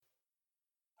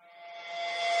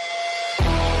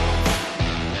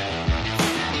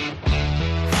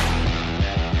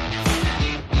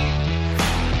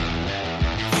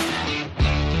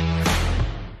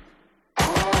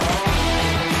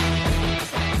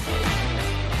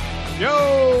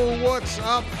Yo, what's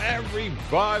up,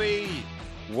 everybody?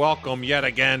 Welcome yet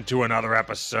again to another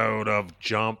episode of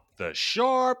Jump the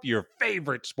Sharp, your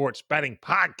favorite sports betting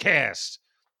podcast.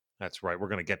 That's right, we're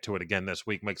going to get to it again this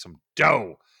week, make some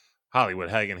dough.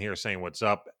 Hollywood Hagen here saying what's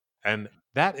up. And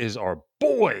that is our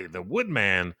boy, the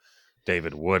Woodman,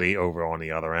 David Woody, over on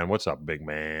the other end. What's up, big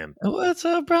man? What's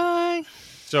up, Brian?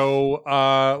 So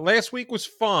last week was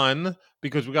fun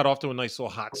because we got off to a nice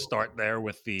little hot start there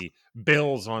with the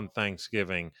Bills on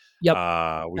Thanksgiving. Yep.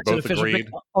 We That's both agreed.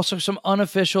 Also, some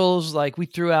unofficials, like we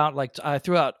threw out, I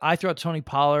threw out Tony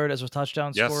Pollard as a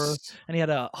touchdown scorer, and he had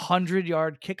a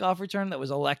 100-yard kickoff return that was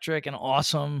electric and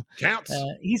awesome. Counts.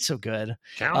 He's so good.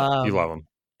 Count. You love him.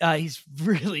 He's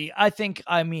really,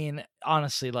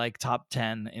 honestly, like top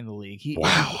 10 in the league.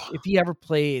 Wow. If he ever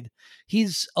played,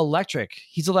 he's electric.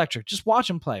 He's electric. Just watch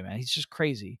him play, man. He's just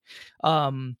crazy.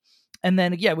 And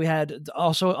then, we had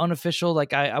also unofficial,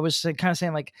 like I was kind of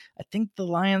saying, like, I think the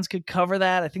Lions could cover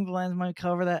that. I think the Lions might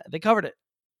cover that. They covered it.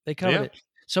 it.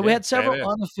 So we had several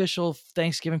unofficial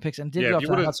Thanksgiving picks and did go off to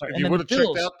the hot start. If you would have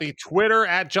checked out the Twitter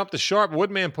at Jump the Sharp,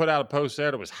 Woodman put out a post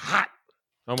there that was hot.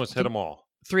 Almost hit them all.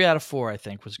 3 out of 4, I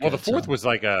think, was good. Well, the fourth was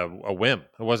like a whim.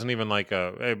 It wasn't even like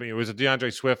it was a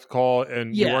DeAndre Swift call,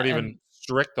 and you weren't even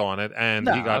strict on it, and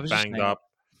he got banged up.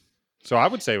 So I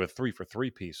would say with 3 for 3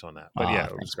 piece on that. But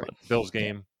it was great. Bills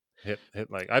game hit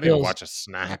like I didn't watch a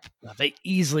snap. They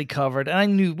easily covered,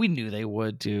 and we knew they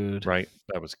would, dude. Right.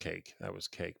 That was cake.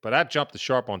 But at Jump the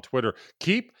Sharp on Twitter,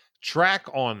 keep track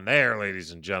on there,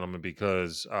 ladies and gentlemen,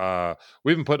 because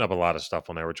we've been putting up a lot of stuff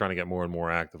on there. We're trying to get more and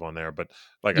more active on there. But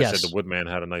like I said, the Woodman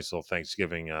had a nice little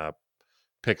Thanksgiving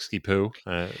Pixky poo,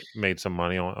 made some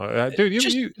money on. Dude,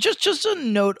 just a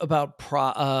note about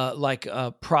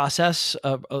process.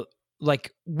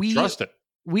 Like we trust it.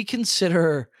 We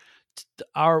consider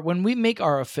when we make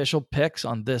our official picks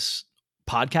on this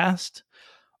podcast,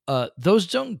 those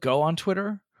don't go on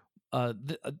Twitter.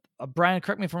 Brian,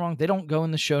 correct me if I'm wrong. They don't go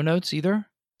in the show notes either.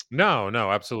 No,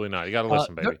 absolutely not. You got to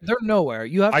listen, baby. They're nowhere.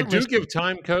 You have. I do give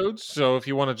time codes, so if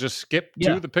you want to just skip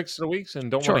to the picks of the weeks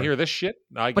and don't want to hear this shit,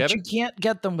 I get it. But you can't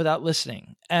get them without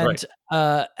listening, and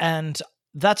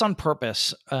that's on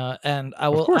purpose. And I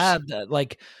will add that,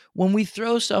 like, when we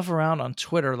throw stuff around on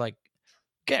Twitter, like,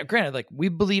 granted, like, we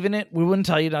believe in it. We wouldn't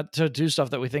tell you not to do stuff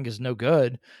that we think is no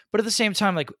good. But at the same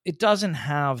time, like, it doesn't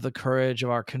have the courage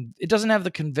of it doesn't have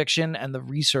the conviction and the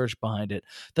research behind it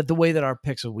that the way that our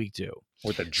picks a week do.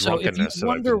 With the drunkenness. So if you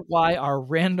wonder why our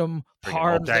random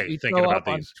parlays that we throw up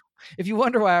if you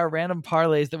wonder why our random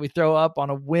parlays that we throw up on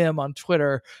a whim on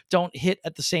Twitter don't hit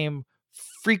at the same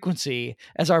frequency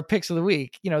as our picks of the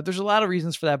week, there's a lot of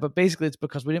reasons for that, but basically it's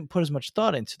because we didn't put as much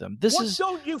thought into them.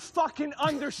 Don't you fucking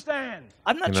understand?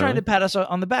 I'm not trying to pat us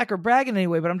on the back or brag in any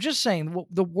way, but I'm just saying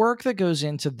the work that goes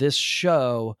into this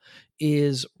show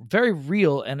is very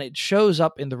real, and it shows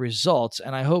up in the results,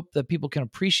 and I hope that people can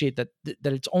appreciate that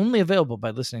it's only available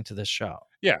by listening to this show.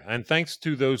 Yeah, and thanks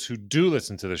to those who do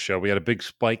listen to the show. We had a big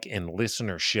spike in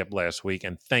listenership last week,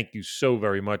 and thank you so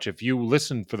very much. If you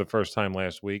listened for the first time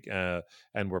last week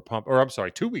and were pumped, or I'm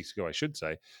sorry, 2 weeks ago, I should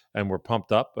say, and were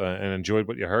pumped up and enjoyed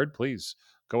what you heard, please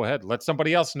go ahead. Let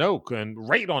somebody else know and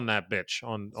rate on that bitch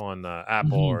on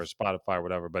Apple or Spotify or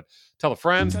whatever. But tell a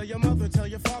friend. Tell your mother, tell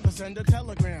your father, send a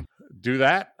telegram. Do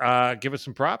that. Give us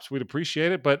some props. We'd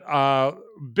appreciate it. But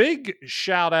big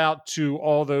shout out to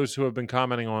all those who have been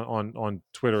commenting on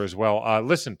Twitter as well.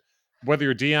 Listen, whether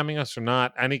you're DMing us or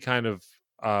not, any kind of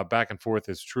back and forth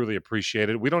is truly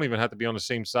appreciated. We don't even have to be on the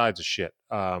same sides of shit.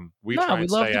 We try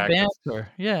and love stay the active. banter.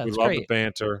 Yeah, we love the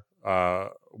banter.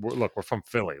 We're from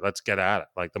Philly. Let's get at it.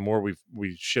 Like, the more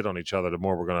we shit on each other, the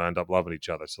more we're going to end up loving each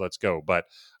other. So let's go. But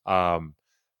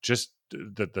just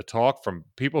the talk from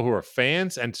people who are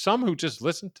fans and some who just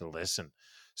listen.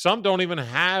 Some don't even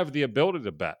have the ability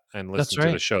to bet and listen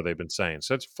to the show, they've been saying.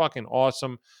 So it's fucking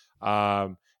awesome.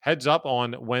 Heads up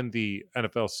on when the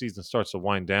NFL season starts to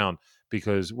wind down,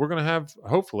 because we're going to have,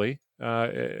 hopefully,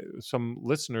 some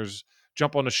listeners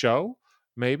jump on the show,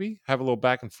 maybe have a little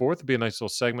back and forth. It'd be a nice little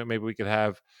segment. Maybe we could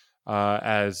have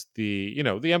as the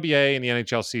NBA and the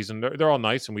NHL season. They're all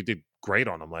nice, and we did great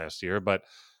on them last year, but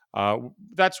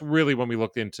that's really when we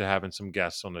looked into having some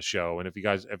guests on the show. And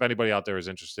if anybody out there is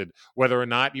interested, whether or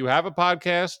not you have a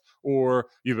podcast or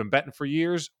you've been betting for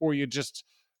years, or you just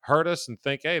heard us and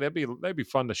think, hey, that'd be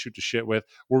fun to shoot the shit with,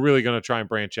 we're really going to try and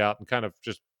branch out and kind of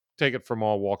just take it from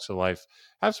all walks of life.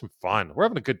 Have some fun. We're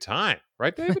having a good time,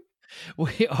 right, David?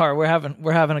 We are. We're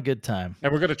having a good time.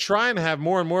 And we're going to try and have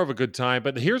more and more of a good time.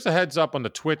 But here's a heads up on the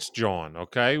Twitch, John.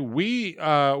 Okay, we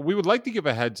would like to give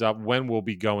a heads up when we'll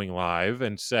be going live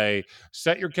and say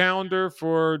set your calendar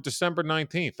for December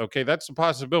 19th. Okay, that's a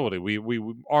possibility. We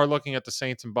are looking at the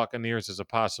Saints and Buccaneers as a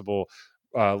possible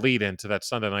lead into that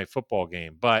Sunday night football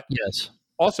game. But yes,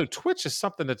 also Twitch is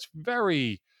something that's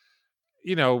very.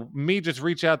 Me just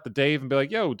reach out to Dave and be like,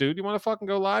 yo, dude, you want to fucking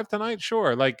go live tonight?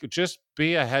 Sure. Like, just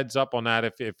be a heads up on that.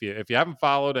 If you haven't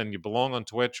followed and you belong on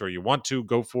Twitch or you want to,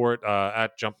 go for it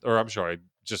at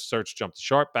just search Jump the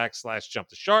Sharp /Jump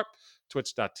the Sharp,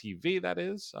 twitch.tv, that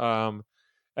is.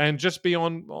 And just be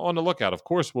on the lookout. Of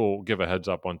course, we'll give a heads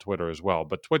up on Twitter as well.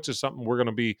 But Twitch is something we're going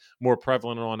to be more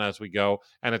prevalent on as we go.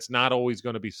 And it's not always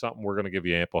going to be something we're going to give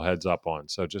you ample heads up on.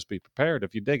 So just be prepared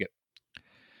if you dig it.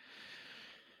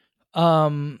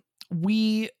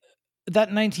 That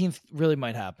 19th really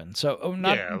might happen. So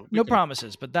no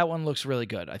promises, but that one looks really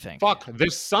good, I think. Fuck,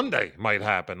 this Sunday might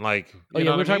happen. Like, we're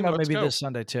talking about maybe this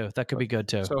Sunday too. That could be good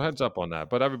too. So heads up on that.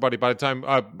 But everybody, by the time,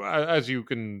 as you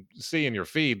can see in your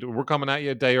feed, we're coming at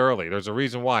you a day early. There's a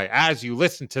reason why. As you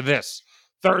listen to this,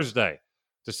 Thursday,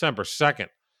 December 2nd,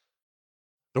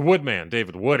 the Woodman,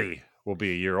 David Woody, will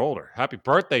be a year older. Happy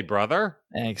birthday, brother.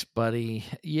 Thanks, buddy.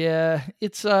 Yeah,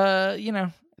 it's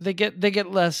they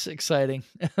get less exciting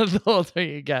the older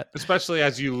you get. Especially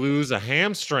as you lose a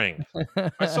hamstring.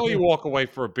 I saw you walk away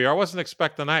for a beer. I wasn't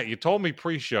expecting that. You told me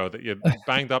pre-show that you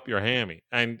banged up your hammy,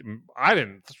 and I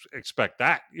didn't expect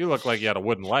that. You look like you had a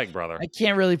wooden leg, brother. I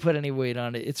can't really put any weight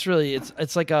on it. It's really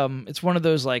it's like it's one of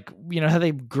those, like, how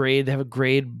they have a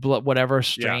grade whatever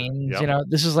strains. Yeah, yep.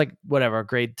 This is like whatever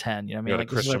grade 10. You know what I mean? Like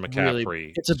Christian McCaffrey.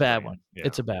 Really, it's a bad one. Yeah.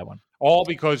 It's a bad one. All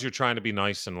because you're trying to be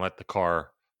nice and let the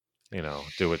car,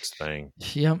 do its thing.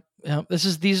 Yep. This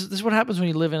is what happens when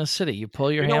you live in a city. You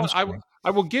pull your hamstring.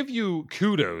 I will give you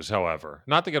kudos, however,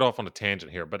 not to get off on a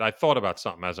tangent here, but I thought about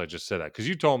something as I just said that, because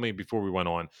you told me before we went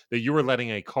on that you were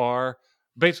letting a car,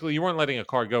 basically you weren't letting a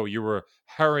car go. You were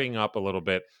hurrying up a little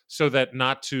bit so that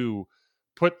not to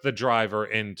put the driver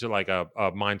into like a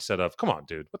mindset of, come on,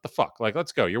 dude, what the fuck? Like,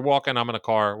 let's go. You're walking, I'm in a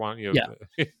car. Why don't you?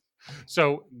 Yeah.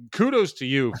 So kudos to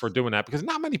you for doing that, because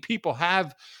not many people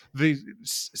have the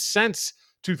sense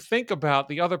to think about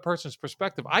the other person's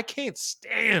perspective. I can't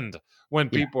stand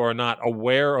when people are not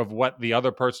aware of what the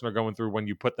other person are going through when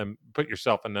you put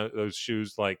yourself in those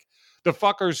shoes. Like the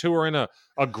fuckers who are in a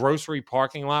grocery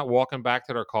parking lot walking back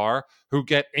to their car, who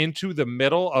get into the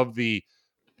middle of the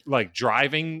like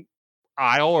driving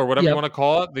aisle or whatever you want to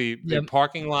call it, the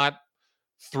parking lot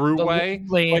throughway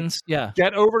lanes,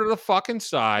 get over to the fucking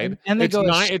side, and they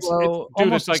go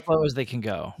almost as slow as they can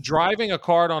go. Driving a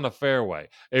car on a fairway,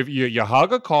 if you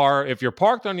hug a car, if you're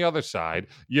parked on the other side,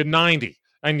 you're 90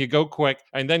 and you go quick,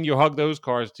 and then you hug those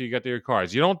cars till you get to your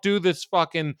cars. You don't do this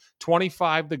fucking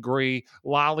 25-degree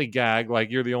lollygag like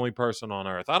you're the only person on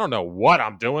earth. I don't know what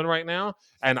I'm doing right now,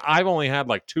 and I've only had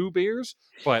like 2 beers,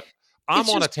 but I'm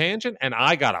on a tangent, and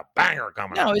I got a banger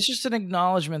coming up. No, it's just an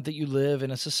acknowledgement that you live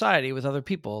in a society with other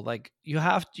people. Like we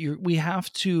have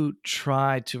to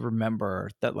try to remember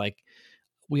that, like,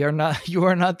 you are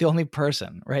not the only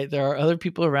person, right? There are other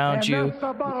people around you. That's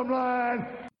the bottom line.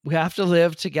 We have to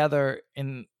live together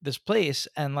in this place,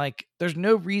 and like, there's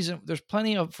no reason. There's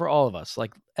plenty for all of us.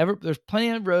 Like, there's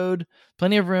plenty of road,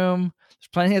 plenty of room, there's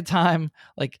plenty of time.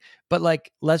 Like, but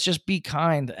like, let's just be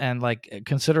kind and like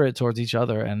considerate towards each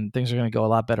other, and things are going to go a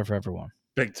lot better for everyone.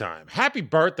 Big time. Happy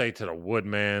birthday to the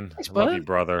Woodman. Thanks, love you,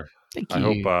 brother. Thank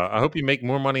you. I hope you make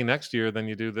more money next year than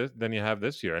you have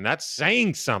this year, and that's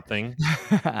saying something.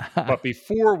 But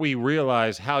before we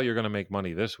realize how you're going to make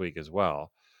money this week as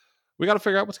well, we got to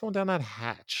figure out what's going down that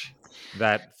hatch,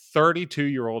 that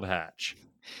 32-year-old hatch.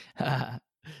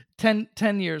 10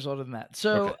 years older than that.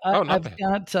 So okay. I've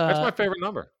got that's my favorite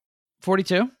number.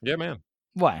 42. Yeah, man.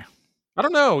 Why? I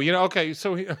don't know. Okay.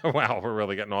 So wow, we're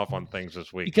really getting off on things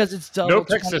this week. Because it's double. No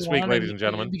picks this week, ladies and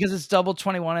gentlemen. Because it's double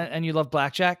 21, and you love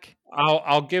blackjack.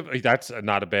 I'll give. That's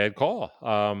not a bad call.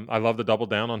 I love the double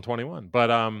down on 21, but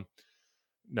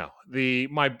no.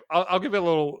 I'll give you a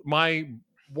little. My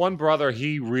one brother,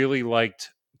 he really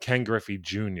liked Ken Griffey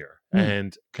Jr.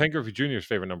 And Ken Griffey Jr.'s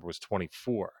favorite number was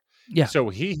 24. Yeah. So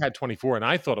he had 24, and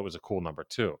I thought it was a cool number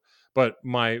too. But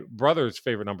my brother's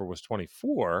favorite number was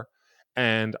 24,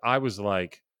 and I was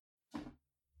like,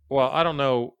 well, I don't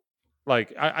know.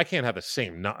 Like, I can't have the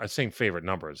same favorite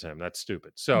number as him. That's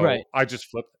stupid. So I just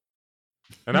flipped it.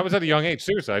 And that was at a young age.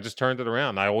 Seriously, I just turned it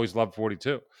around. I always loved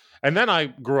 42. And then I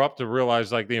grew up to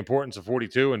realize like the importance of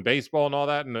 42 in baseball and all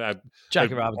that. And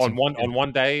Jackie Robinson on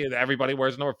one day, everybody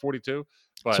wears number 42.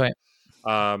 But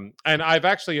and I've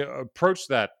actually approached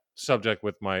that subject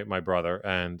with my brother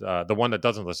and the one that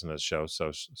doesn't listen to this show.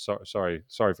 So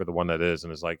sorry for the one that is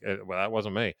and is like, well, that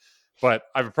wasn't me. But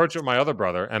I've approached it with my other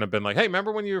brother and have been like, hey,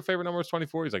 remember when your favorite number was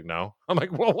 24? He's like, no. I'm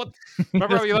like, well, what?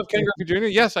 Remember how you love Ken Griffey Jr.?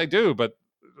 Yes, I do. But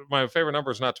my favorite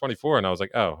number is not 24. And I was like,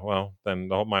 oh, well, then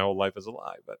my whole life is a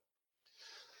lie. But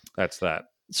that's that.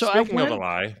 So speaking of a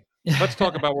lie, let's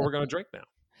talk about what we're going to drink now.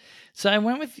 So I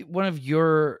went with one of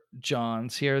your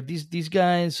Johns here. These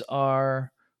guys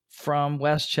are from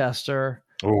Westchester.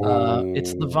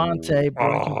 It's Levante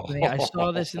Brewing Company. I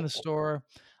saw this in the store.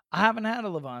 I haven't had a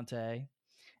Levante.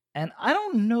 And I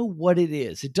don't know what it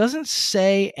is. It doesn't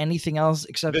say anything else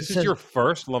except this is your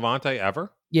first Levante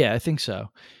ever? Yeah, I think so.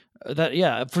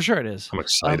 Yeah, for sure it is. I'm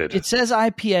excited. It says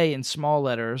IPA in small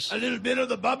letters. A little bit of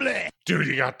the bubbly. Dude,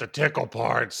 you got the tickle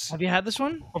parts. Have you had this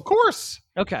one? Of course.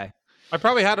 Okay. I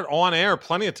probably had it on air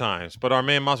plenty of times, but our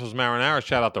man Muscles Marinara,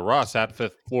 shout out to Russ at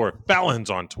Fifth Floor Felons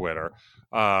on Twitter.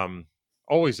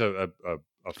 Always a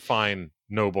fine,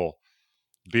 noble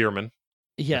beerman.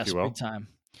 Yes, big time.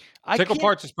 Tickle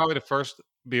Parts is probably the first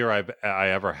beer I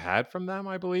ever had from them,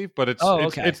 I believe. But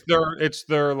it's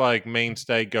their like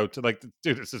mainstay go to. Like,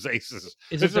 dude, this is Aces.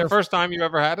 Is this the first time you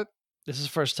ever had it? This is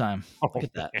the first time. Look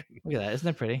at that. Look at that. Isn't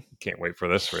it pretty? Can't wait for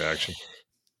this reaction.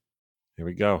 Here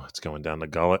we go. It's going down the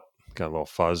gullet. Got a little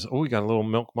fuzz. Oh, we got a little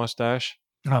milk mustache.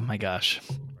 Oh my gosh.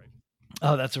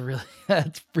 Oh, that's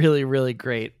really, really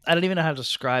great. I don't even know how to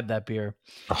describe that beer.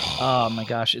 Oh my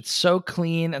gosh. It's so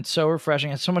clean and so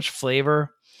refreshing. It's so much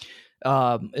flavor.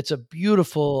 It's a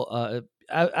beautiful,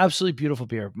 absolutely beautiful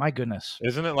beer. My goodness.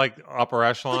 Isn't it like upper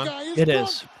echelon? It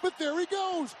is. But there he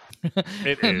goes.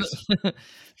 It is.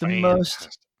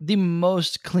 the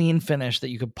most clean finish that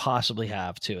you could possibly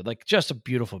have too. Like just a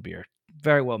beautiful beer.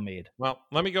 Very well made. Well,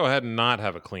 let me go ahead and not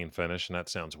have a clean finish, and that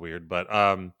sounds weird. But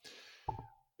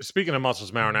speaking of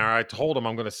Muscles Marinara, I told him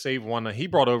I'm going to save one that he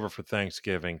brought over for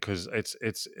Thanksgiving because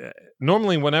it's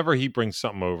normally whenever he brings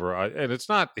something over, and it's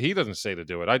not he doesn't say to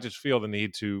do it. I just feel the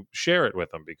need to share it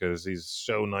with him because he's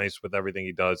so nice with everything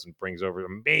he does and brings over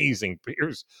amazing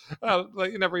beers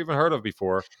like you never even heard of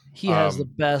before. He has the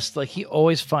best. Like he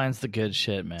always finds the good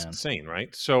shit, man. It's insane,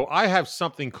 right? So I have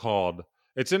something called.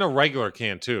 It's in a regular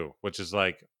can too, which is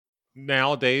like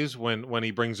nowadays when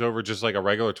he brings over just like a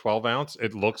regular 12 ounce,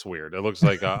 it looks weird. It looks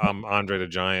like I'm Andre the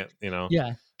Giant, you know?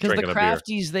 Yeah, because the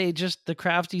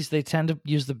crafties they tend to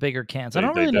use the bigger cans. I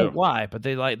don't really know why, but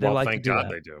they like thank to do God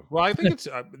that. They do. Well, I think it's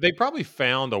they probably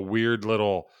found a weird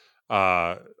little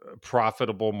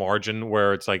profitable margin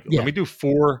where it's like let me do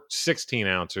 4 16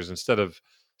 ounces instead of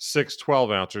 6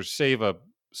 12 ounces, save a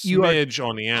smidge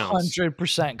on the ounce.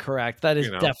 100% correct. That is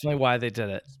definitely why they did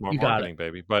it. Smart marketing,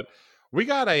 baby. But we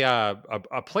got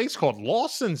a place called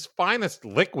Lawson's Finest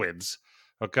Liquids,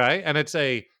 okay? And it's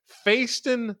a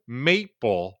Feastin'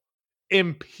 Maple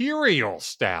Imperial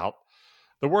Stout.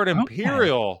 The word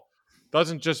Imperial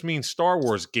doesn't just mean Star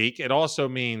Wars geek. It also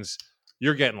means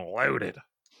you're getting loaded.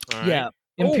 Right? Yeah.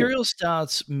 Imperial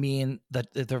stouts mean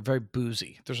that they're very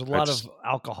boozy. There's a lot of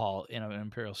alcohol in an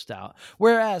Imperial stout.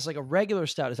 Whereas like a regular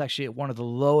stout is actually one of the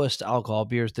lowest alcohol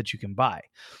beers that you can buy.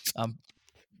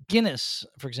 Guinness,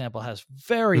 for example, has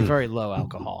very, very low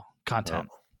alcohol content.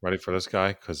 Oh, ready for this guy?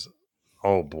 Because,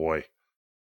 oh boy.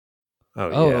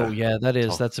 Yeah,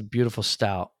 that's a beautiful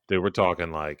stout. Dude, we're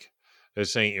talking like,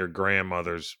 this ain't your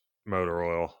grandmother's motor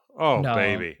oil. Oh, no,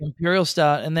 baby. Imperial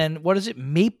stout. And then what is it?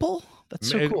 Maple? That's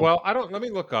so cool. Well, let me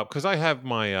look up because I have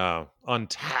my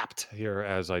Untapped here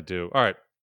as I do. All right.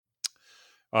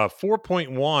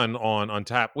 4.1 on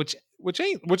Untapped, which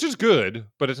is good,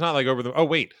 but it's not like over the. Oh,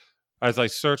 wait. As I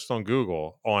searched on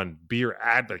Google on Beer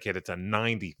Advocate, it's a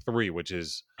 93, which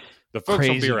is the folks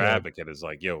crazy on Beer Advocate is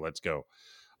like, yo, let's go.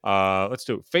 Let's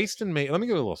do it. Feastin' Maple. Let me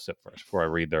get a little sip first before I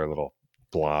read their little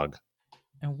blog.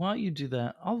 And while you do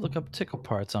that, I'll look up Tickle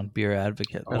Parts on Beer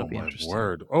Advocate. That'll be interesting.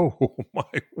 Oh my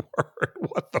word!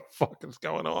 What the fuck is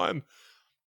going on?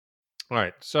 All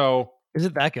right, so is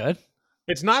it that good?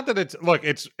 It's not that it's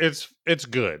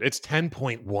good. It's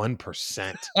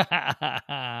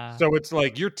 10.1%. So it's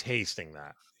like you're tasting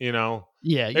that, you know?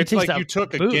 Yeah, it's like you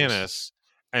took a Guinness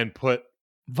and put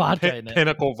vodka in it.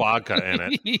 Pinnacle vodka in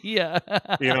it. Yeah.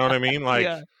 You know what I mean?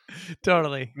 Like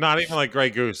totally. Not even like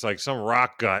Grey Goose, like some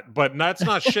rock gut. But that's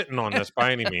not shitting on this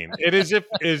by any means. It is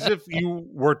as if you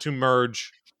were to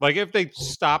merge, like if they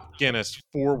stopped Guinness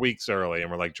 4 weeks early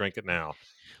and were like, drink it now.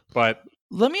 But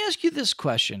let me ask you this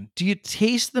question. Do you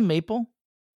taste the maple?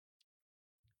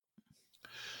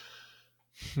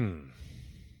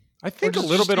 I think a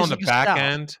little bit on the back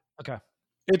end. Okay.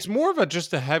 It's more of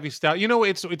just a heavy stout. You know,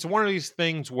 it's one of these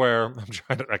things where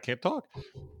I can't talk.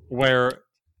 Where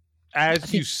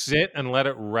as you sit and let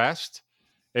it rest,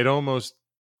 it almost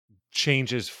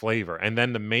changes flavor. And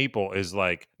then the maple is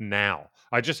like now.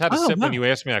 I just had to sip when you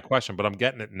asked me that question, but I'm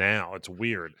getting it now. It's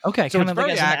weird. Okay, so kind it's of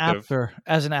very like active.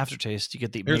 As an aftertaste, you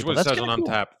get the Here's maple. what it says on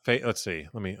Untappd. Let's see.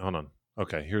 Hold on.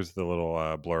 Okay, here's the little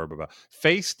blurb about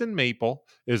Faced and Maple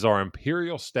is our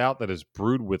imperial stout that is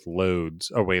brewed with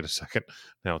loads. Oh, wait a second.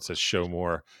 Now it says show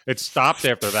more. It stopped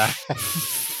after that.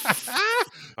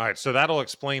 All right, so that'll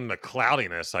explain the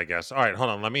cloudiness, I guess. All right, hold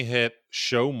on. Let me hit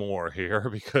show more here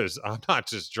because I'm not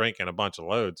just drinking a bunch of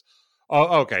loads.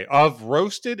 Oh, okay. Of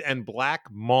roasted and black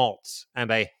malts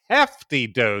and a hefty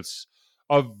dose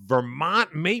of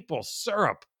Vermont maple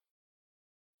syrup.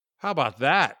 How about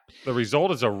that? The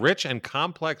result is a rich and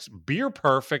complex beer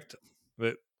perfect.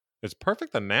 Is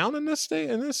perfect a noun in this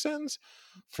sentence?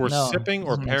 For sipping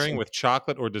or pairing with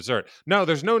chocolate or dessert. No,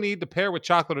 there's no need to pair with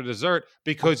chocolate or dessert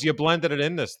because you blended it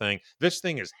in this thing. This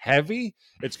thing is heavy.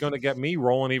 It's going to get me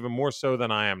rolling even more so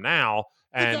than I am now.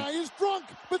 And the guy is drunk,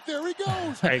 but there he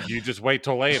goes. Hey, you just wait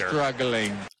till later.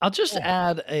 Struggling. I'll just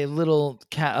add a little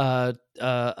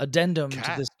addendum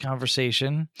to this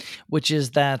conversation, which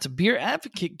is that Beer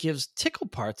Advocate gives Tickle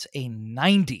Parts a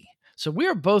 90. So we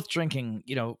are both drinking,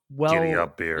 Giddy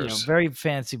up beers, very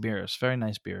fancy beers, very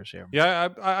nice beers here. Yeah,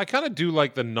 I kind of do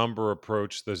like the number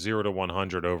approach, the 0 to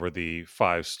 100 over the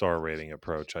 5-star rating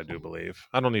approach. I do believe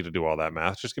I don't need to do all that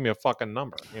math. Just give me a fucking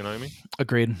number. You know what I mean?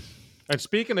 Agreed. And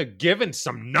speaking of giving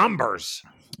some numbers,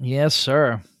 yes,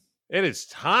 sir. It is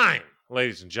time,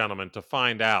 ladies and gentlemen, to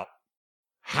find out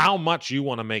how much you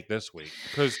want to make this week.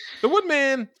 Because the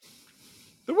Woodman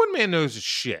knows his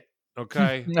shit.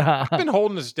 Okay, I've been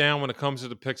holding this down when it comes to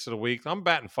the picks of the week. I'm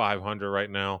batting 500 right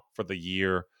now for the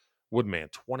year. Woodman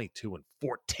 22-14,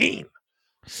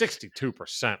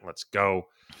 62%. Let's go.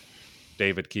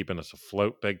 David keeping us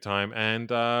afloat big time and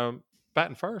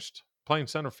batting first, playing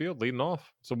center field, leading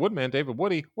off. So Woodman, David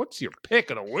Woody, what's your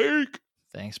pick of the week?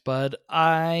 Thanks, bud.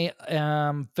 I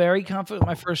am very confident in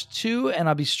my first two, and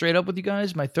I'll be straight up with you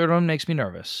guys. My third one makes me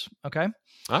nervous. Okay.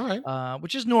 All right.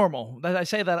 Which is normal. I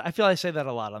say that. I feel I say that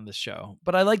a lot on this show,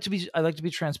 but I like to be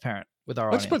transparent with our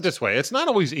audience. Let's put it this way: it's not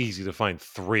always easy to find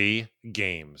 3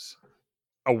 games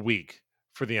a week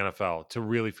for the NFL to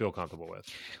really feel comfortable with.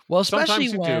 Well, especially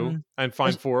sometimes you do, and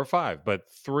find 4 or 5, but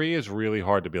 3 is really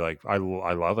hard to be like, I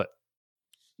love it.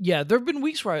 Yeah, there have been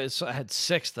weeks where I had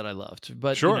 6 that I loved,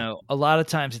 but sure. A lot of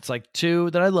times it's like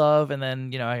 2 that I love, and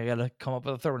then I got to come up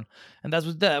with a third one, and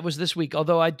that was this week.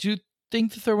 Although I do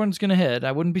think the third one's going to hit.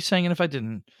 I wouldn't be saying it if I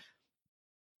didn't,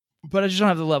 but I just don't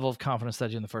have the level of confidence that I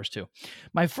do in the first 2.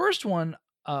 My first one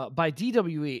by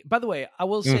DWE. By the way, I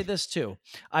will say this too: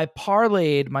 I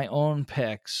parlayed my own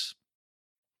picks,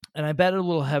 and I bet a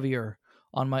little heavier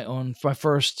on my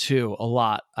first 2 a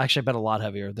lot. Actually, I bet a lot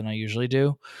heavier than I usually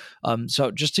do. So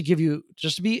just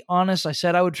to be honest, I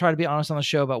said I would try to be honest on the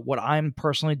show about what I'm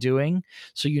personally doing,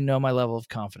 so my level of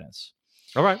confidence.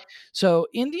 All right. So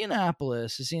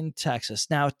Indianapolis is in Texas.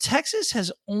 Now, Texas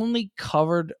has only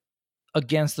covered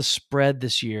against the spread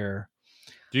this year.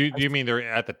 Do you mean they're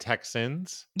at the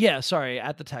Texans? Yeah, sorry,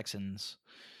 at the Texans.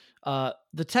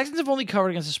 The Texans have only covered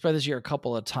against the spread this year a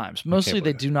couple of times. Mostly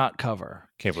they do not cover.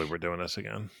 Can't believe we're doing this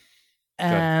again.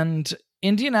 And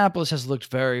Indianapolis has looked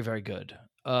very, very good.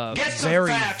 Get some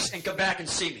facts and come back and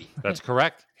see me. That's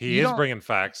correct. He is bringing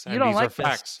facts, and these are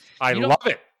facts. I love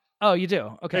it. Oh, you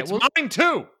do? Okay. It's mine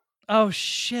too. Oh,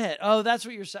 shit. Oh, that's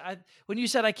what you're saying. When you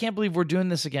said, I can't believe we're doing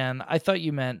this again, I thought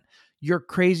you meant you're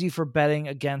crazy for betting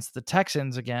against the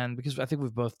Texans again, because I think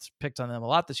we've both picked on them a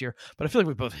lot this year, but I feel like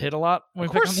we both hit a lot when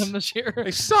we picked on them this year. They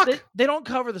suck. They don't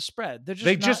cover the spread.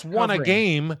 They just won a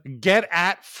game. Get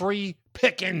at free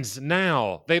pickings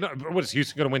now. They don't. What is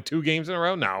Houston going to win 2 games in a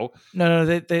row? No.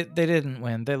 They didn't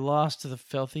win. They lost to the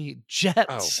filthy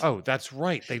Jets. Oh, that's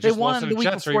right. They just won lost to the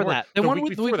Jets. Before that. They won the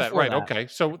week before that. Right. Okay.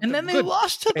 So and then they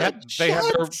lost to the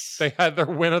Jets. They had their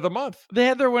win of the month. They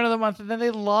had their win of the month, and then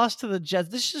they lost to the Jets.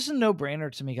 This is just a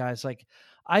no-brainer to me, guys. Like,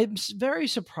 I'm very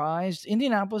surprised.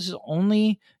 Indianapolis is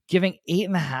only giving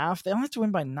 8.5. They only have to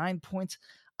win by 9 points.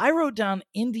 I wrote down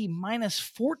Indy minus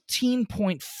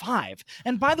 14.5.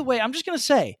 And by the way, I'm just going to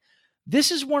say,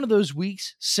 this is one of those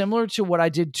weeks similar to what I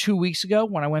did 2 weeks ago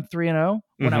when I went 3-0,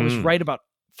 when I was right about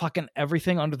fucking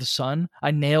everything under the sun.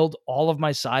 I nailed all of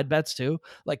my side bets too.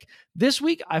 Like, this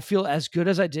week, I feel as good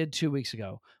as I did 2 weeks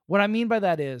ago. What I mean by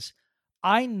that is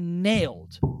I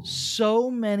nailed so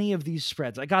many of these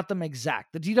spreads. I got them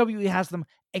exact. The DWE has them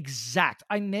exact.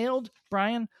 I nailed,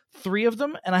 Brian, 3 of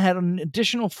them, and I had an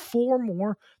additional 4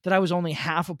 more that I was only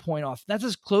half a point off. That's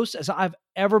as close as I've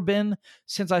ever been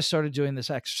since I started doing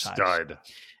this exercise. Stud.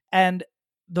 And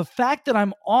the fact that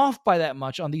I'm off by that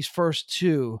much on these first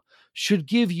two should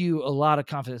give you a lot of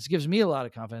confidence. It gives me a lot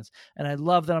of confidence. And I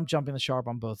love that I'm jumping the sharp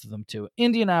on both of them too.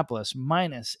 Indianapolis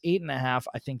minus 8.5.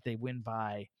 I think they win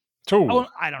by 2.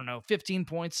 I don't know, 15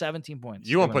 points, 17 points.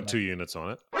 You want to put 2 units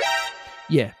on it?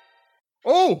 Yeah.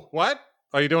 Oh, what?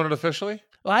 Are you doing it officially?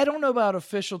 Well, I don't know about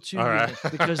official 2 units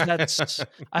right. because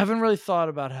I haven't really thought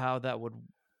about how that would.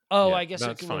 Oh, yeah, I guess it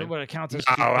would count as.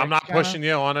 No, I'm not pushing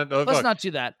you on it. Let's not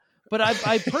do that. But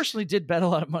I personally did bet a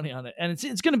lot of money on it, and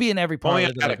it's going to be in every par. Only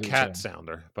I got a cat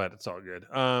sounder, but it's all good.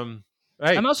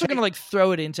 Hey, I'm also going to like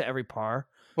throw it into every par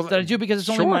that I do because it's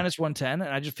only minus 110,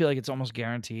 and I just feel like it's almost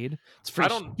guaranteed. It's free.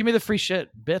 Give me the free shit,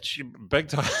 bitch. Big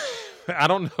time. I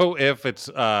don't know if it's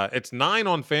 9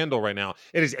 on FanDuel right now.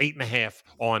 It is 8.5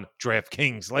 on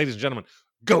DraftKings. Ladies and gentlemen,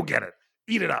 go get it.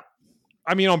 Eat it up.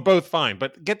 I mean, on both fine,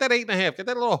 but get that 8.5. Get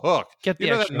that little hook. Get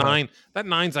the that 9. That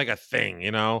 9's like a thing,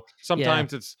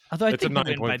 Sometimes it's a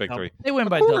 9-point victory. They win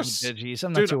by double digits.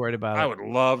 I'm not too worried about it. I would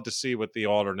love to see what the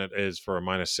alternate is for a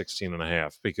minus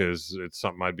 16.5 because it's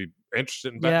something I'd be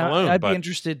interested in betting alone. I'd be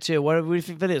interested too. What do you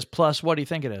think that is? Plus, what do you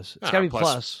think it is? It's got to be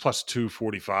plus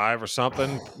 245 or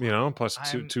something. Plus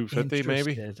 250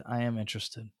 maybe. I am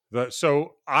interested.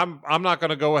 So I'm not going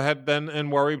to go ahead then and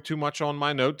worry too much on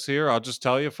my notes here. I'll just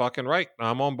tell you, fucking right,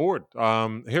 I'm on board.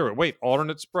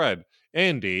 Alternate spread,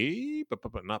 Andy, but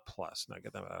not plus. Now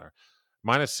get that better.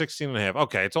 Minus 16.5.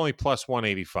 Okay, it's only plus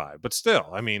 185, but still,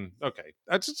 I mean, okay,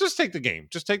 just take the game.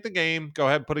 Just take the game. Go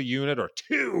ahead and put a unit or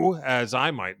 2, as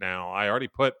I might now. I already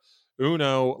put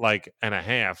Uno and a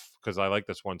half because I like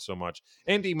this one so much.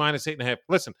 Andy minus 8.5.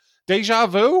 Listen, deja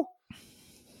vu.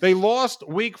 They lost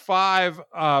week 5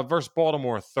 versus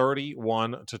Baltimore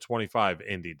 31-25.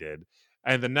 Indy did.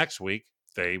 And the next week,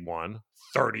 they won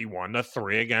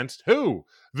 31-3 against who?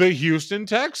 The Houston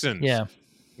Texans. Yeah.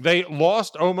 They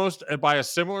lost almost by a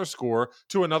similar score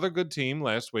to another good team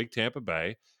last week, Tampa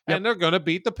Bay. And they're going to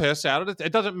beat the piss out of it.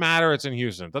 It doesn't matter it's in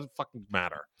Houston. It doesn't fucking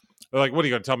matter. They're like, what are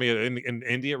you going to tell me in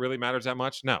Indy it really matters that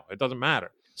much? No, it doesn't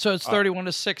matter. So it's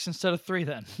 31-6 instead of 3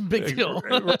 then. Big deal.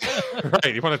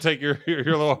 Right. You want to take your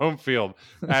little home field,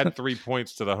 add 3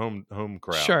 points to the home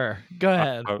crowd. Sure. Go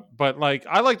ahead. But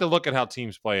I like to look at how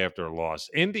teams play after a loss.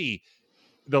 Indy,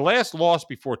 the last loss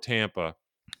before Tampa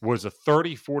was a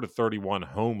 34-31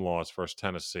 home loss versus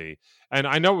Tennessee. And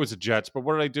I know it was the Jets, but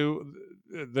what did they do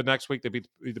the next week? They beat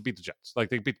the Jets. Like,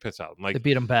 they beat the piss out. Like, they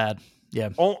beat them bad. Yeah.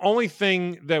 Only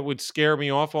thing that would scare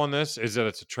me off on this is that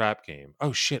it's a trap game.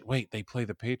 Oh, shit. Wait, they play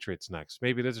the Patriots next.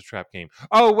 Maybe it is a trap game.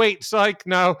 Oh, wait, psych.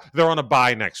 No, they're on a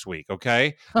bye next week,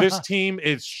 okay? This team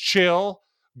is chill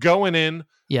going in.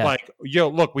 Yeah. Like,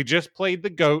 look, we just played the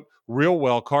GOAT real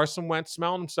well. Carson Wentz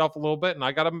smelling himself a little bit,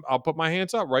 and I'll put my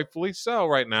hands up, rightfully so,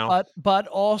 right now. But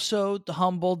also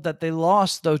humbled that they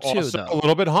lost, though, too. Also a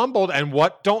little bit humbled. And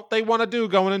what don't they want to do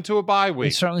going into a bye week?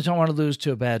 They certainly don't want to lose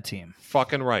to a bad team.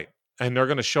 Fucking right. And they're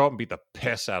going to show up and beat the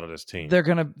piss out of this team. They're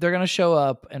gonna show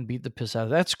up and beat the piss out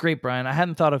of it. That's great, Brian. I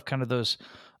hadn't thought of kind of those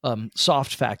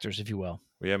soft factors, if you will.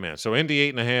 Yeah, man. So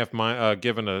Indy 8.5,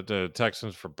 given the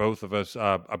Texans for both of us.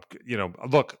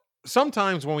 Look,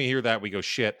 sometimes when we hear that, we go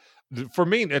shit. For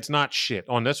me, it's not shit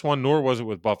on this one, nor was it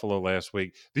with Buffalo last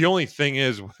week. The only thing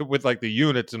is with like the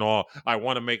units and all, I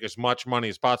want to make as much money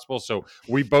as possible. So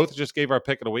we both just gave our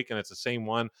pick of the week, and it's the same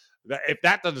one. If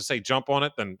that doesn't say jump on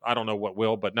it, then I don't know what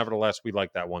will. But nevertheless, we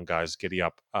like that one, guys. Giddy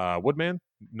up. Woodman,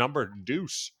 number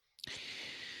deuce.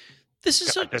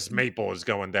 This maple is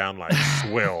going down like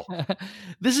swill.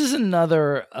 This is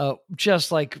another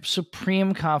just like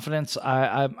supreme confidence.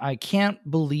 I can't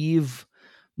believe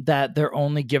that they're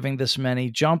only giving this many.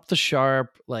 Jump the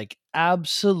sharp, like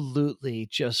absolutely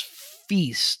just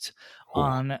feast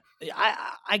on.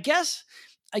 I guess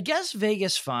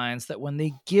Vegas finds that when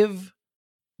they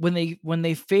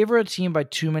favor a team by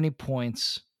too many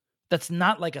points, that's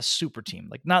not like a super team,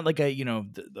 like not like a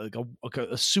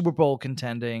Super Bowl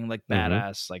contending, like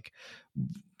badass, like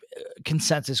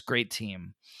consensus great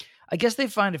team. I guess they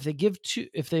find if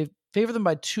they favor them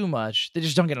by too much, they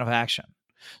just don't get enough action.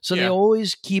 So they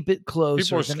always keep it close.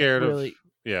 People are scared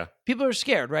People are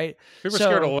scared, right? People are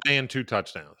scared of laying 2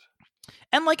 touchdowns.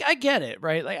 And like, I get it,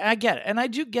 right? Like, I get it. And I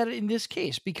do get it in this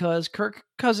case because Kirk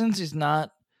Cousins is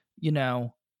not,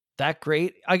 that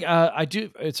great. I do.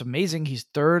 It's amazing. He's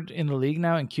 3rd in the league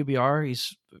now in QBR.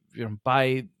 He's,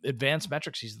 by advanced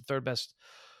metrics, he's the 3rd best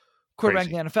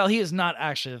quarterback in the NFL. He is not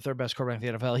actually the 3rd best quarterback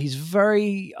in the NFL. He's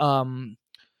very,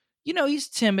 he's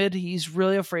timid. He's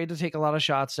really afraid to take a lot of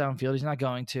shots downfield. He's not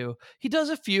going to. He does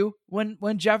a few when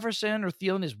Jefferson or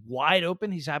Thielen is wide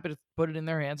open. He's happy to put it in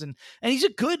their hands, and he's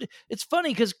a good. It's funny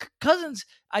because Cousins,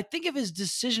 I think if his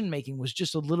decision making was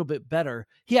just a little bit better,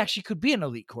 he actually could be an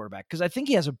elite quarterback because I think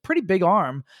he has a pretty big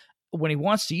arm when he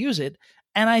wants to use it,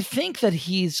 and I think that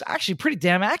he's actually pretty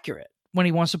damn accurate when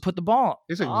he wants to put the ball.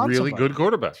 He's a really good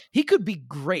quarterback. He could be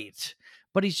great.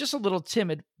 But he's just a little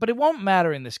timid. But it won't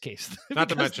matter in this case. Not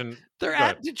to mention they're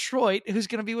at Detroit, who's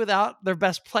going to be without their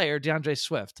best player, DeAndre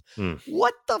Swift.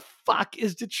 What the fuck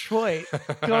is Detroit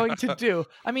going to do?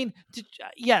 I mean,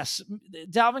 yes,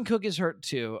 Dalvin Cook is hurt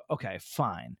too. Okay,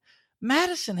 fine.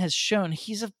 Madison has shown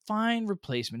he's a fine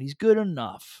replacement. He's good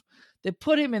enough. They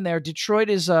put him in there. Detroit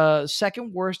is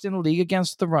second worst in the league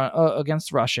against the run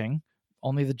against rushing.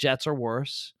 Only the Jets are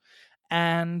worse,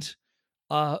 and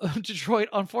Detroit,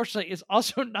 unfortunately, is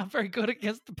also not very good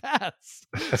against the pass.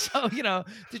 So,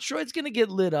 Detroit's going to get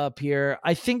lit up here.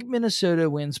 I think Minnesota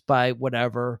wins by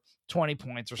 20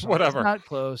 points or something. Whatever. It's not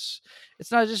close.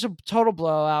 It's not just a total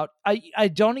blowout. I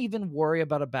don't even worry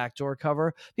about a backdoor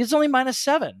cover because it's only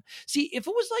 -7. See, if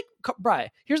it was like,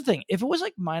 Bri, here's the thing. If it was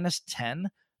like -10,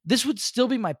 this would still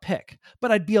be my pick,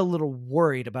 but I'd be a little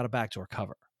worried about a backdoor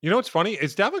cover. You know what's funny?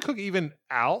 Is Dalvin Cook even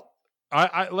out?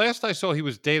 I last I saw he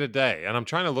was day to day, and I'm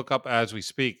trying to look up as we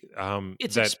speak.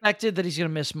 It's expected that he's going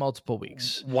to miss multiple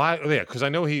weeks. Why? Yeah, because I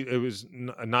know it was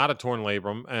not a torn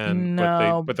labrum, and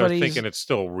no, but they're thinking it's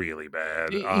still really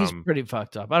bad. He's pretty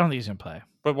fucked up. I don't think he's going to play.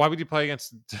 But why would you play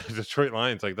against the Detroit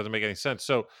Lions? Like, doesn't make any sense.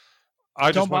 So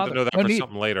I just wanted to know that for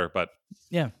something later. But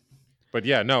yeah,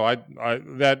 no, I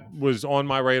that was on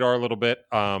my radar a little bit.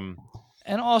 And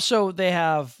also they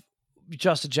have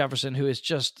Justin Jefferson, who is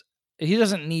he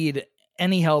doesn't need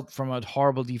any help from a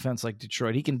horrible defense like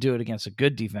Detroit. He can do it against a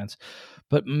good defense,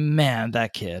 but man,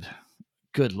 that kid,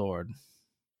 good Lord.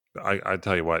 I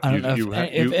tell you what,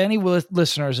 if any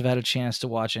listeners have had a chance to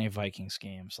watch any Vikings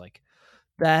games, like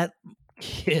that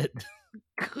kid,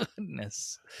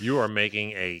 goodness. You are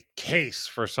making a case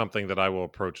for something that I will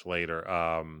approach later.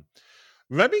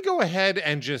 Let me go ahead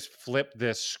and just flip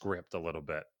this script a little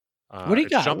bit. What do you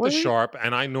got? Jump to Sharp,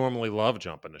 and I normally love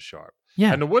jumping to Sharp.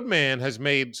 Yeah. And the Woodman has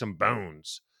made some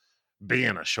bones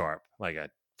being a Sharp, like a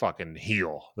fucking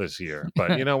heel this year.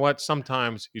 But you know what?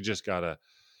 Sometimes you just gotta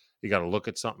look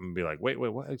at something and be like, wait,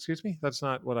 what? Excuse me? That's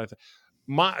not what I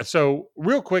think. So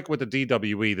real quick with the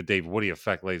DWE, the Dave Woody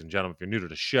effect, ladies and gentlemen, if you're new to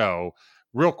the show,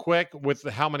 real quick with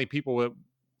how many people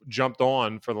jumped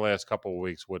on for the last couple of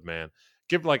weeks, Woodman,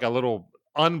 give like a little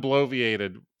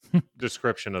unbloviated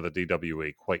description of the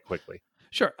DWE quite quickly.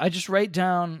 Sure. I just write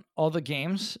down all the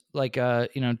games, like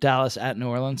Dallas at New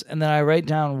Orleans, and then I write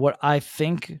down what I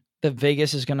think that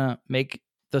Vegas is going to make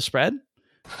the spread.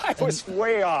 I was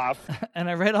way off. And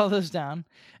I write all those down,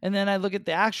 and then I look at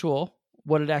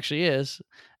what it actually is,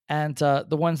 and the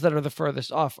ones that are the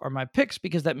furthest off are my picks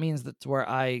because that means that's where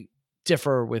I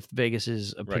differ with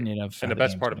Vegas's opinion of. And the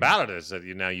best part about it is that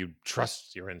you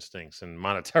trust your instincts, and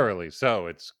monetarily so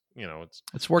it's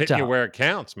worked out where it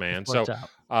counts, man. So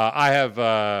I have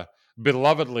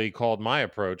belovedly called my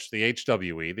approach the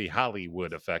HWE, the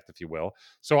Hollywood effect, if you will.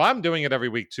 So I'm doing it every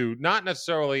week too, not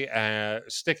necessarily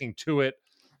sticking to it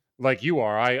like you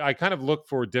are. I kind of look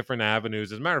for different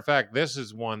avenues. As a matter of fact, this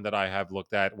is one that I have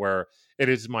looked at where it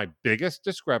is my biggest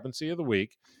discrepancy of the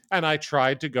week. And I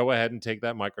tried to go ahead and take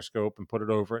that microscope and put it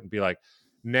over it and be like,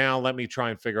 now let me try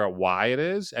and figure out why it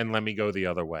is and let me go the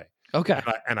other way. Okay.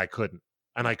 And I couldn't.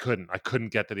 I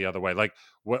couldn't get to the other way. Like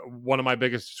one of my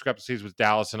biggest discrepancies was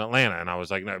Dallas and Atlanta. And I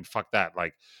was like, no, fuck that.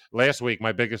 Like last week,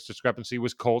 my biggest discrepancy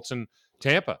was Colts and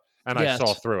Tampa. And I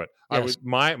saw through it. Yes.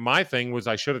 My thing was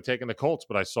I should have taken the Colts,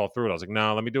 but I saw through it. I was like,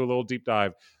 no, let me do a little deep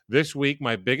dive. This week,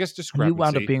 my biggest discrepancy. You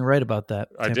wound up being right about that.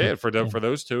 I did for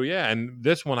those two. Yeah. And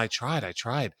this one I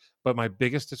tried. But my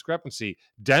biggest discrepancy,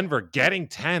 Denver getting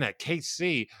 10 at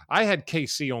KC. I had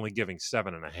KC only giving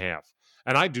 7.5.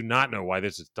 And I do not know why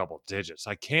this is double digits.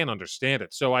 I can't understand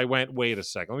it. So I went, wait a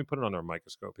second. Let me put it under a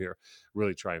microscope here.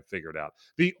 Really try and figure it out.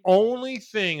 The only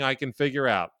thing I can figure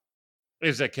out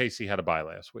is that KC had a bye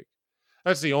last week.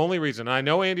 That's the only reason. I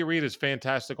know Andy Reid is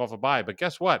fantastic off a bye, but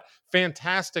guess what?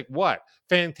 Fantastic what?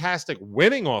 Fantastic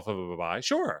winning off of a bye?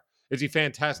 Sure. Is he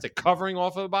fantastic covering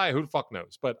off of a bye? Who the fuck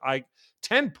knows? But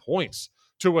 10 points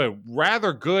to a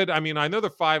rather good. I mean, I know they're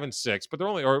 5-6, but they're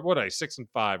only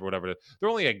 6-5 or whatever. They're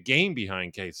only a game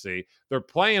behind KC. They're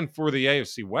playing for the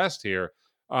AFC West here.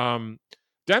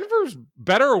 Denver's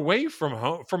better away from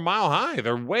home, from Mile High.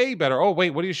 They're way better. Oh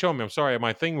wait, what are you showing me? I'm sorry,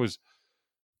 my thing was.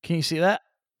 Can you see that?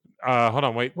 Hold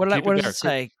on, wait. What does it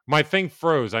say? My thing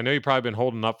froze. I know you've probably been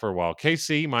holding up for a while.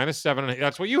 KC -7.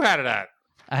 That's what you had it at.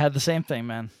 I had the same thing,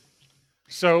 man.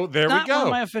 So there we go. Not one of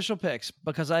my official picks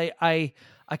because I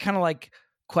kind of like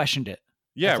questioned it.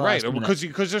 Yeah, right. Because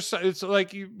it's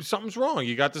like something's wrong.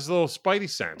 You got this little spidey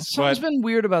sense. Something's been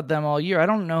weird about them all year. I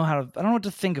don't know what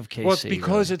to think of KC. Well, it's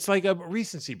because it's like a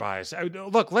recency bias.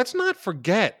 Look, let's not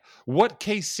forget what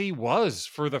KC was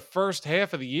for the first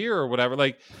half of the year or whatever.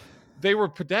 Like, they were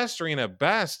pedestrian at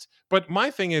best. But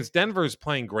my thing is, Denver's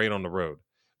playing great on the road.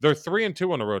 They're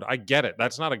 3-2 on the road. I get it.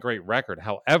 That's not a great record.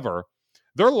 However,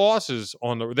 their losses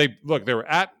they were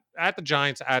at the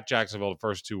Giants, at Jacksonville the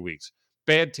first 2 weeks.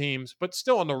 Bad teams, but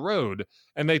still on the road,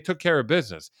 and they took care of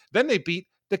business. Then they beat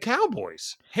the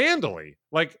Cowboys handily,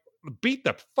 like beat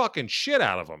the fucking shit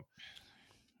out of them.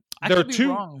 I could be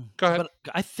wrong. Go ahead.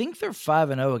 But I think they're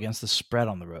 5-0 against the spread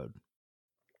on the road.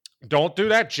 Don't do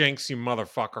that, Jinx, you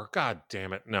motherfucker. God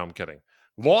damn it. No, I'm kidding.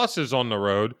 Losses on the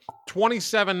road,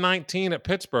 27-19 at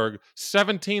Pittsburgh,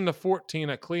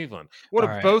 17-14 at Cleveland. What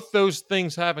do both those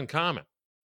things have in common?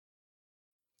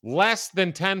 Less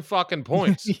than 10 fucking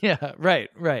points. Yeah,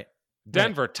 right.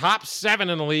 Denver, top 7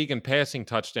 in the league in passing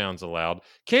touchdowns allowed.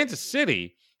 Kansas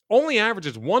City only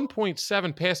averages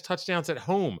 1.7 pass touchdowns at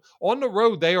home. On the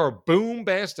road, they are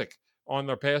boom-bastic on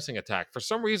their passing attack. For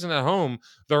some reason at home,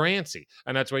 they're antsy.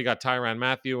 And that's why you got Tyrann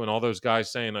Mathieu and all those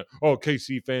guys saying,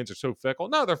 KC fans are so fickle.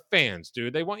 No, they're fans,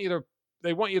 dude. They want you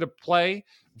to play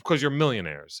because you're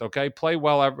millionaires, okay? Play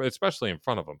well, especially in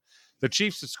front of them. The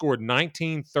Chiefs have scored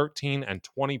 19, 13, and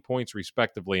 20 points,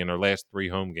 respectively, in their last 3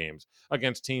 home games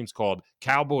against teams called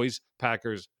Cowboys,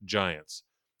 Packers, Giants.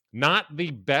 Not the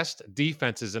best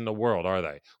defenses in the world, are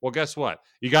they? Well, guess what?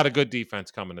 You got a good defense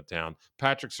coming to town.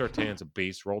 Patrick Surtain's a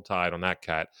beast. Roll Tide on that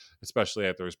cat, especially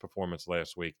after his performance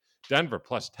last week. Denver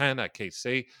plus 10 at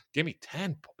KC. Give me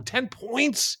 10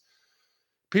 points.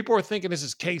 People are thinking this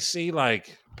is KC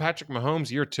like Patrick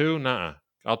Mahomes year 2. Nuh-uh.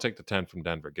 I'll take the 10 from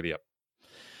Denver. Giddy up.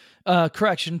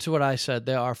 Correction to what I said.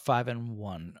 They are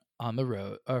 5-1 on the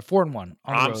road, or 4-1 on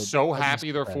the road. I'm so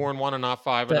happy they're 4-1 and not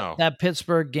 5-0. That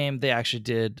Pittsburgh game, they actually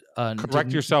did.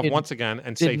 Correct yourself once again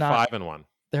and say 5-1.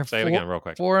 Say it again real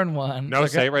quick. 4-1. No,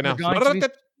 say it right now. Going to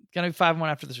be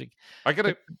 5-1 after this week. I get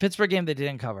it. Pittsburgh game they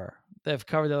didn't cover. They've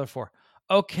covered the other 4.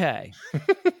 Okay.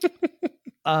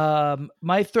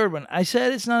 My third one. I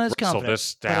said it's not as confident. So this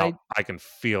stout, I can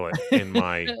feel it in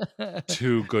my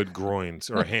 2 good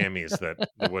groins or hammies that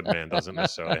the Woodman doesn't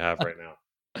necessarily have right now.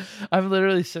 I'm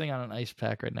literally sitting on an ice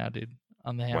pack right now, dude,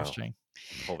 on the hamstring.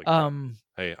 Wow. Holy crap.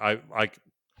 Hey,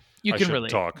 you can really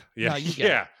talk. Yeah, no, you get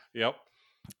yeah, it. Yep.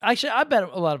 Actually, I bet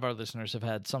a lot of our listeners have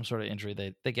had some sort of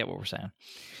injury. They get what we're saying.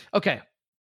 Okay,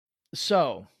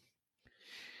 so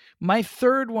my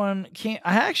third one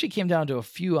I actually came down to a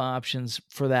few options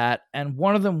for that, and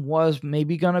one of them was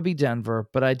maybe going to be Denver,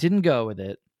 but I didn't go with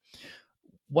it.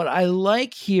 What I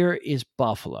like here is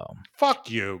Buffalo. Fuck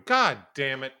you. God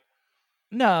damn it.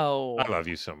 No. I love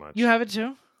you so much. You have it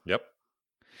too? Yep.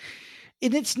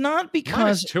 And it's not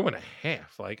because... -2.5.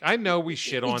 Like, I know we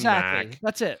shit on Mac.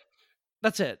 That's it.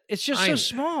 It's just so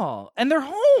small. And they're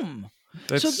home.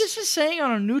 So this is saying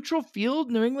on a neutral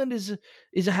field, New England is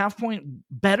a half point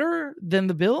better than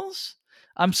the Bills?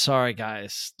 I'm sorry,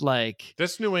 guys. Like,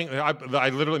 this New England, I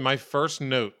literally, my first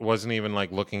note wasn't even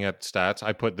like looking at stats.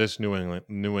 I put this New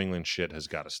England shit has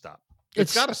got to stop.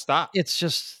 It's got to stop. It's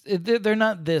just they're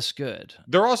not this good.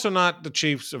 They're also not the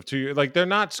Chiefs of 2 years. Like, they're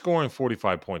not scoring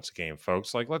 45 points a game,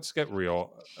 folks. Like, let's get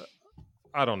real.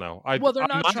 I don't know. They're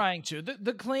not trying to.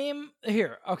 The claim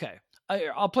here. Okay,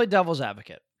 I'll play devil's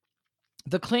advocate.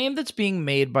 The claim that's being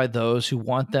made by those who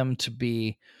want them to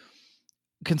be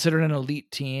considered an elite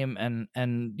team and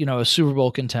a Super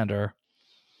Bowl contender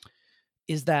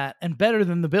is that, and better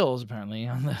than the Bills apparently,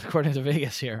 according to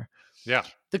Vegas here. Yeah.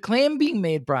 The claim being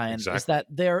made, Brian, is that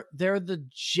they're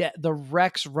the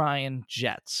Rex Ryan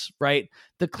Jets, right?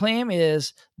 The claim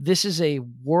is this is a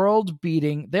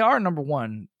world-beating. They are number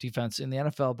 1 defense in the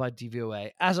NFL by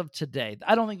DVOA as of today.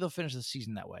 I don't think they'll finish the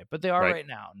season that way, but they are right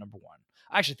now number 1.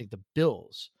 I actually think the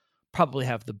Bills probably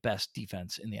have the best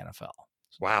defense in the NFL.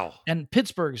 Wow. And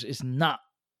Pittsburgh's is not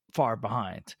far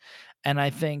behind. And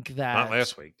I think that not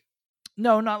last week.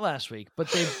 No, not last week,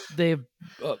 but they've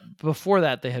before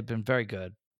that they had been very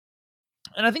good.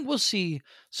 And I think we'll see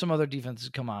some other defenses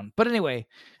come on. But anyway,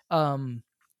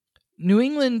 New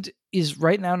England is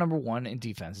right now number 1 in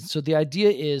defense. And so the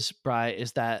idea is, Bri,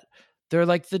 is that they're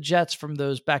like the Jets from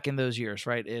back in those years,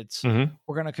 right? It's we're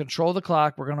going to control the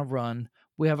clock. We're going to run.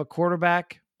 We have a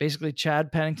quarterback, basically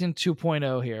Chad Pennington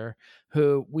 2.0 here,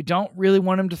 who we don't really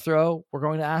want him to throw. We're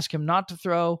going to ask him not to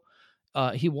throw.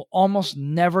 He will almost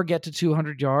never get to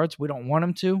 200 yards. We don't want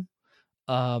him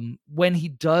to. When he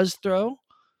does throw,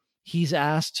 he's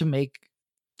asked to make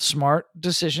smart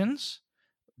decisions,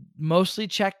 mostly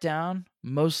check down,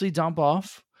 mostly dump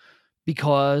off,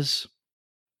 because,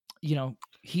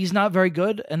 he's not very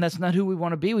good, and that's not who we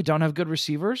want to be. We don't have good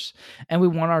receivers, and we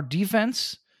want our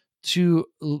defense to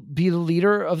be the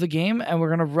leader of the game, and we're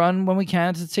going to run when we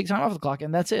can to take time off the clock,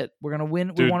 and that's it. We're going to win.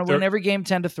 Dude, we want to win every game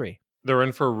 10-3. They're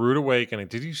in for a rude awakening.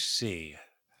 Did you see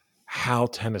how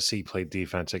Tennessee played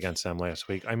defense against them last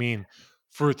week? I mean,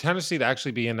 for Tennessee to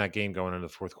actually be in that game going into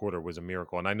the fourth quarter was a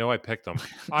miracle, and I know I picked them.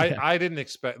 I didn't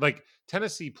expect,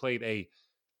 Tennessee played a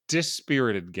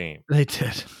dispirited game. They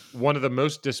did. One of the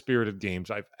most dispirited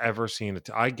games I've ever seen.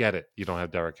 I get it. You don't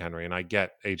have Derrick Henry, and I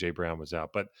get A.J. Brown was out,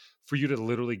 but for you to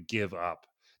literally give up,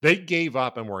 they gave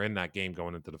up and were in that game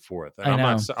going into the fourth. And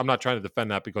I'm not trying to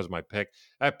defend that because of my pick.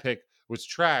 That pick was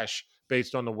trash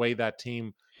based on the way that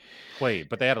team played,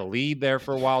 but they had a lead there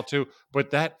for a while too.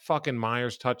 But that fucking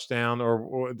Myers touchdown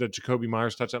or the Jacoby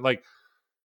Myers touchdown,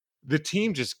 the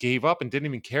team just gave up and didn't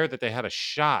even care that they had a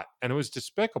shot, and it was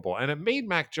despicable. And it made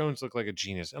Mac Jones look like a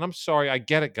genius. And I'm sorry, I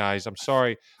get it, guys. I'm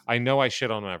sorry. I know I shit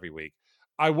on him every week.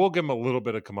 I will give him a little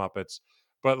bit of comeuppance,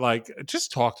 but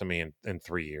just talk to me in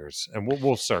 3 years, and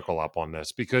we'll circle up on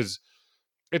this because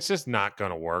it's just not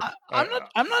going to work.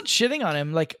 I'm not shitting on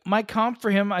him. My comp for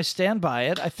him, I stand by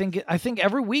it. I think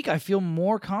every week I feel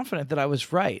more confident that I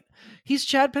was right. He's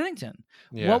Chad Pennington.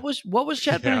 Yeah. What was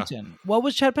Chad Pennington? What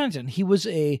was Chad Pennington? He was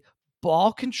a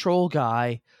ball control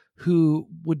guy who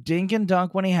would dink and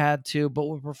dunk when he had to, but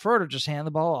would prefer to just hand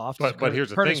the ball off. But here's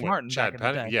the thing, Martin, Chad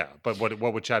Pennington. Yeah, but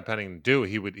what would Chad Pennington do?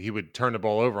 He would turn the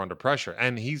ball over under pressure,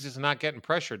 and he's just not getting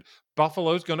pressured.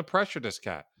 Buffalo's going to pressure this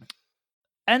cat.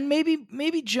 And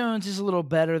maybe Jones is a little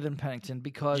better than Pennington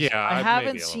because I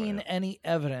haven't seen any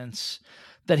evidence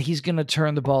that he's going to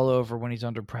turn the ball over when he's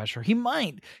under pressure. He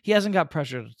might. He hasn't got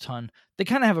pressured a ton. They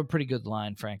kind of have a pretty good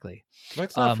line, frankly.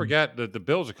 Let's not forget that the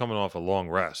Bills are coming off a long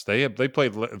rest. They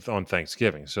played on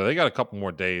Thanksgiving, so they got a couple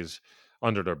more days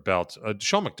under their belts.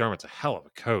 Sean McDermott's a hell of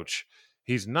a coach.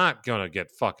 He's not going to get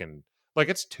fucking...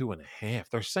 it's 2.5.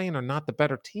 They're saying they're not the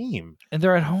better team. And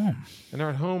they're at home.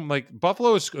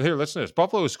 Buffalo is... Here, listen to this.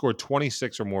 Buffalo has scored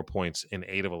 26 or more points in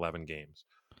 8 of 11 games.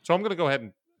 So I'm going to go ahead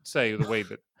and say the way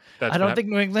that's... I don't think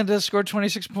New England has scored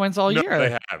 26 points all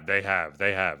year. They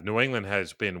have. New England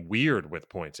has been weird with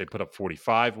points. They put up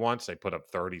 45 once. They put up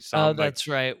 30-something. Oh, that's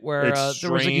right. Where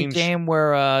there was a game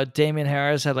where Damian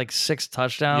Harris had 6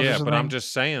 touchdowns. Yeah, but I'm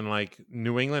just saying,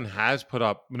 New England's put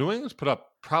up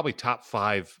probably top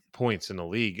 5 points in the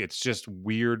league. It's just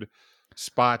weird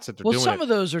spots that they're doing. Well, some of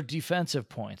those are defensive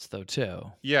points, though, too.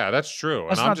 Yeah, that's true.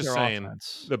 That's and I'm just saying,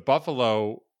 offense. The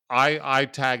Buffalo, I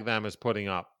tag them as putting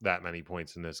up that many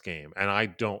points in this game, and I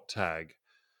don't tag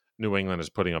New England as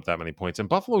putting up that many points. And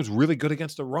Buffalo's really good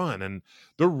against the run, and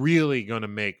they're really going to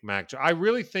make Mac. I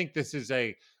really think this is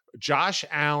a Josh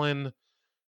Allen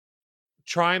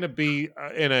trying to be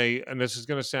and this is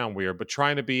going to sound weird, but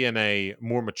trying to be in a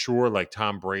more mature,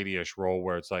 Tom Brady-ish role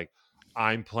where it's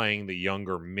I'm playing the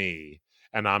younger me,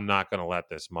 and I'm not going to let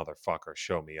this motherfucker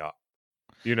show me up.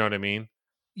 You know what I mean?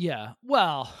 Yeah.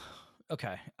 Well,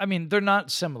 okay. I mean, they're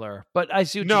not similar, but I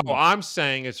see what you mean. I'm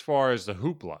saying as far as the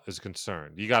hoopla is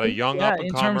concerned, you got a young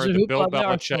up-and-comer, the Bill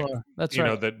Belichick, that's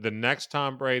right. The next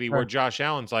Tom Brady, where Josh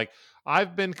Allen's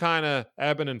I've been kind of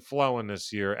ebbing and flowing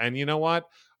this year, and you know what?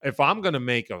 If I'm going to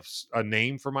make a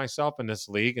name for myself in this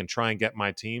league and try and get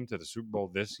my team to the Super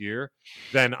Bowl this year,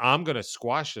 then I'm going to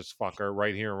squash this fucker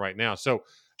right here and right now. So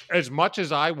as much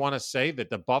as I want to say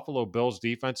that the Buffalo Bills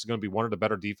defense is going to be one of the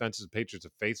better defenses the Patriots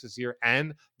have faced this year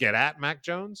and get at Mac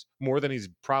Jones more than he's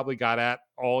probably got at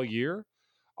all year,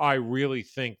 I really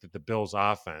think that the Bills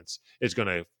offense is going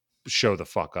to show the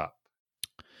fuck up.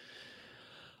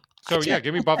 So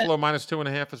give me Buffalo minus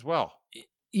 2.5 as well.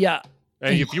 Yeah.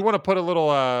 And if you want to put a little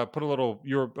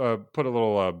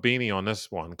beanie on this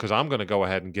one, because I'm going to go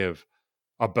ahead and give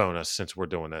a bonus since we're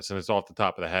doing this, and it's off the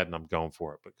top of the head, and I'm going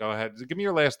for it. But go ahead, give me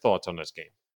your last thoughts on this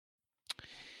game.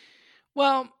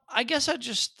 Well, I guess I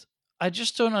just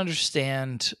don't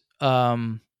understand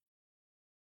that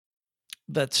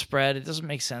spread. It doesn't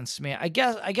make sense to me. I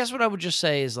guess what I would just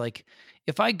say is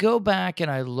if I go back and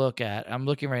I'm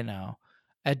looking right now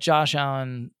at Josh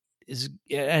Allen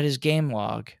at his game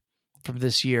log from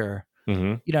this year.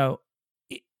 Mm-hmm.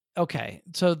 Okay,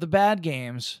 so the bad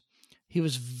games, he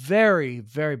was very,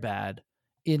 very bad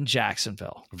in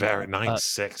Jacksonville. Very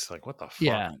 9-6. What the fuck?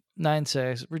 Yeah,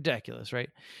 9-6. Ridiculous,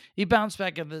 right? He bounced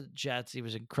back at the Jets. He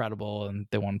was incredible, and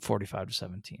they won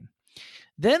 45-17.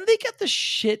 Then they got the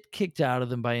shit kicked out of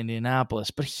them by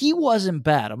Indianapolis, but he wasn't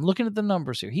bad. I'm looking at the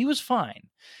numbers here. He was fine.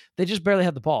 They just barely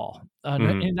had the ball.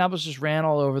 Indianapolis just ran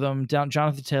all over them. Down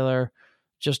Jonathan Taylor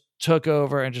just took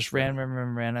over and just ran,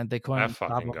 and they couldn't that stop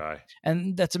fucking him. guy.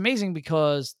 And that's amazing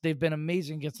because they've been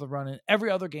amazing against the run in every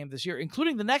other game this year,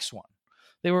 including the next one.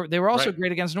 They were also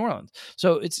great against New Orleans.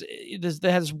 So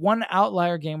they had this one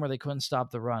outlier game where they couldn't stop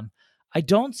the run. I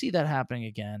don't see that happening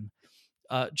again.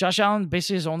 Josh Allen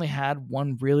basically has only had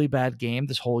one really bad game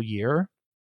this whole year.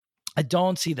 I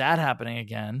don't see that happening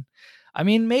again. I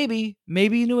mean, maybe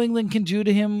New England can do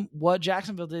to him what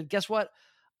Jacksonville did. Guess what?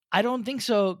 I don't think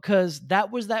so, because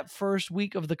that was that first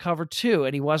week of the cover 2,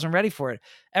 and he wasn't ready for it.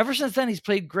 Ever since then, he's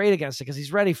played great against it because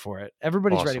he's ready for it.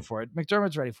 Everybody's ready for it.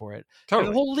 McDermott's ready for it. Totally.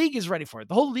 The whole league is ready for it.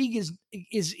 The whole league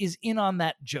is in on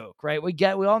that joke, right? We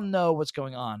all know what's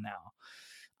going on now.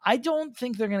 I don't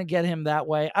think they're going to get him that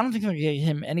way. I don't think they're going to get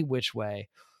him any which way.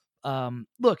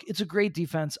 Look, it's a great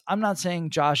defense. I'm not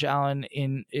saying Josh Allen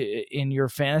in your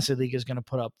fantasy league is going to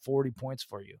put up 40 points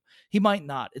for you. He might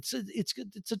not. It's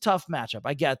a tough matchup.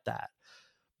 I get that,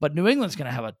 but New England's going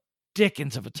to have a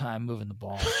dickens of a time moving the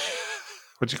ball.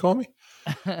 What'd you call me?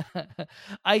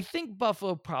 I think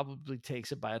Buffalo probably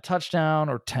takes it by a touchdown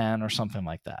or 10 or something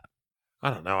like that. I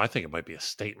don't know. I think it might be a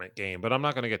statement game, but I'm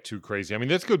not going to get too crazy. I mean,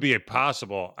 this could be a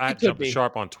possible at Jump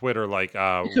Sharp on Twitter, like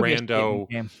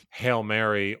rando Hail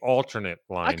Mary alternate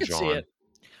line. I could see it.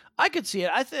 I could see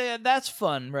it. I think that's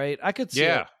fun, right? I could see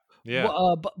it.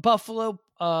 Yeah. Buffalo.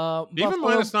 Even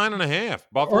minus 9.5.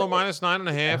 Buffalo minus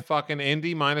 9.5. Yeah. Fucking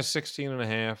Indy minus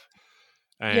 16.5.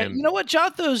 And yeah, you know what?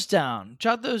 Jot those down.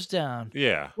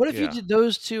 Yeah. What if you did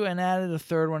those two and added a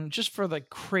third one just for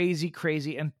like crazy,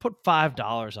 and put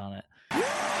 $5 on it?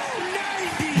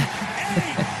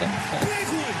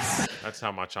 That's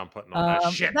how much I'm putting on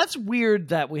that shit. That's weird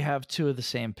that we have two of the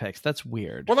same picks. That's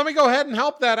weird. Well, let me go ahead and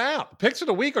help that out. Picks of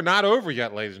the week are not over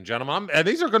yet, ladies and gentlemen.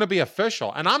 These are going to be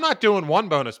official. And I'm not doing one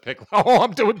bonus pick. Oh,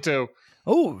 I'm doing 2.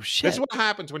 Oh, shit. This is what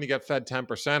happens when you get fed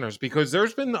 10%ers, because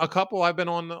there's been a couple I've been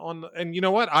on and you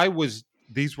know what?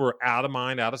 These were out of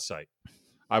mind, out of sight.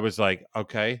 I was like,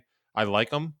 okay, I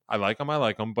like them,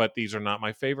 but these are not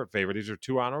my favorite. These are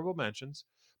 2 honorable mentions.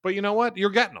 But you know what?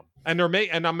 You're getting them, and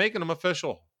I'm making them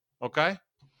official. Okay,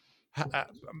 nice.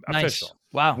 Official.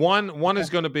 Wow. One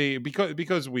is going to be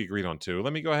because we agreed on 2.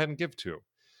 Let me go ahead and give 2.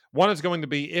 One is going to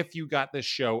be if you got this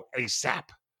show ASAP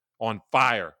on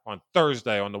fire on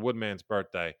Thursday on the Woodman's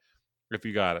birthday. If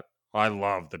you got it, I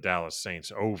love the Dallas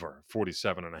Saints over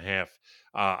 47.5.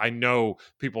 I know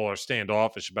people are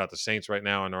standoffish about the Saints right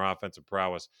now and their offensive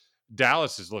prowess.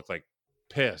 Dallas has looked like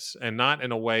piss, and not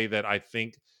in a way that I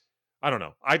think. I don't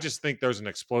know. I just think there's an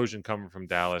explosion coming from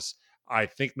Dallas. I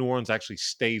think New Orleans actually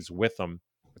stays with them.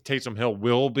 Taysom Hill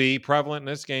will be prevalent in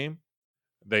this game.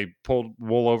 They pulled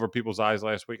wool over people's eyes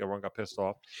last week. Everyone got pissed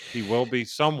off. He will be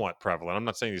somewhat prevalent. I'm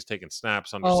not saying he's taking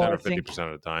snaps under center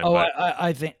 50% of the time.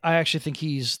 I actually think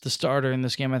he's the starter in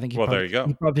this game. I think there you go.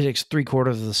 He probably takes 3/4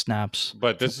 of the snaps.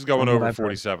 But this is going over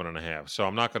 47.5. So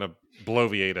I'm not going to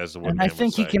bloviate as the Woodman would say. I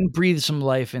think he can breathe some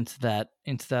life into that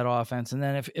offense. And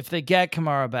then if they get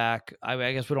Kamara back,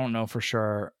 I guess we don't know for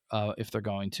sure if they're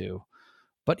going to.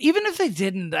 But even if they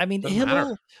didn't, I mean,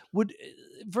 Hill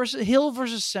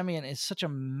versus Simeon is such a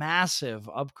massive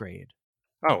upgrade.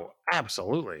 Oh,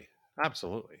 absolutely.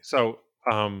 So,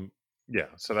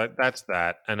 so that's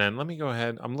that. And then let me go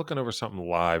ahead. I'm looking over something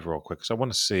live real quick because I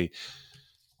want to see.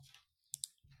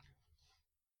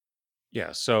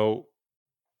 Yeah, so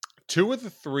 2 of the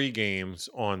 3 games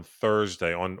on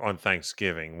Thursday on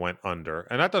Thanksgiving went under,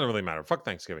 and that doesn't really matter. Fuck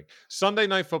Thanksgiving. Sunday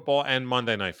Night Football and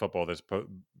Monday Night Football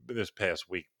this past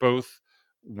week both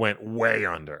went way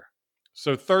under.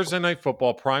 So Thursday Night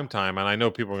Football primetime, and I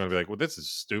know people are going to be like, well, this is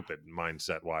stupid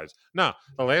mindset-wise. No,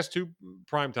 the last 2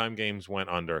 primetime games went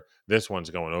under. This one's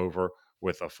going over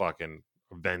with a fucking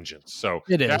vengeance. So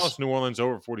Dallas, New Orleans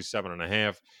over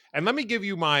 47.5. And let me give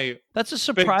you my... That's a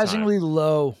surprisingly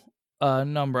low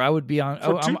number. I would be on...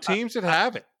 For 2 teams that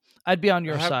have it. I'd be on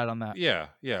your side on that. Yeah.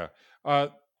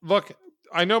 Look,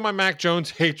 I know my Mac Jones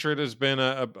hatred has been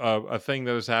a thing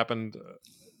that has happened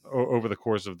over the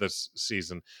course of this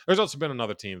season. There's also been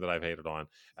another team that I've hated on,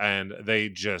 and they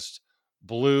just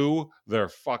blew their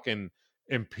fucking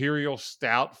Imperial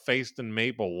Stout faced and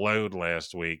maple load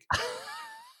last week.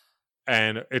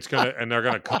 And they're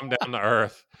gonna come down to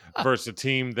earth versus a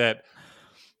team that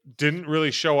didn't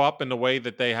really show up in the way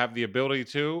that they have the ability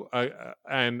to,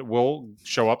 and will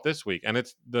show up this week. And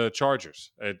it's the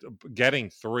Chargers getting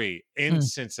 3 in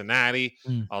Cincinnati.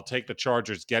 I'll take the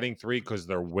Chargers getting 3 because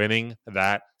they're winning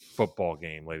that football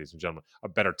game, ladies and gentlemen. A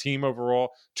better team overall.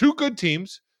 2 good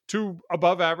teams, 2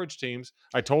 above average teams.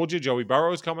 I told you Joey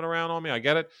Burrow is coming around on me. I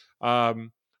get it.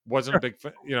 Wasn't a big,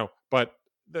 but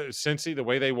Cincy, the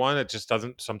way they won, it just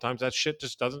doesn't. Sometimes that shit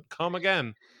just doesn't come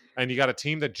again. and you got a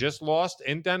team that just lost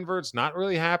in Denver. It's not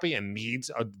really happy and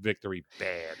needs a victory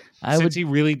bad. Cincy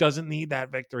really doesn't need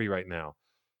that victory right now.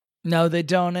 No, they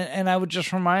don't. And I would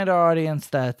just remind our audience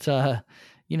that,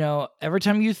 every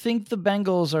time you think the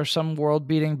Bengals are some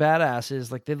world-beating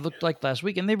badasses, like they looked like last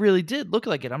week, and they really did look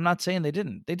like it. I'm not saying they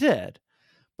didn't. They did.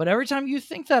 But every time you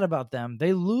think that about them,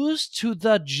 they lose to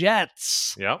the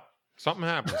Jets. Yep. Something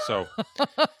happened. So,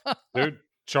 dude,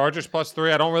 Chargers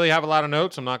 +3. I don't really have a lot of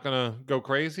notes. I'm not going to go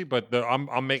crazy, but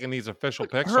I'm making these official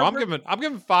picks. So I'm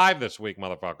giving 5 this week,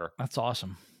 motherfucker. That's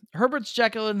awesome. Herbert's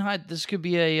Jekyll and Hyde. This could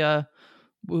be a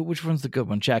which one's the good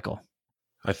one? Jekyll.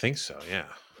 I think so. Yeah.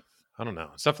 I don't know.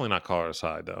 It's definitely not Carlos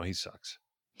Hyde though. He sucks.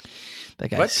 That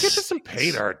guy. Let's get to some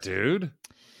pay dirt, dude.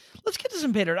 Let's get to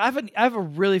some pay dirt. I have a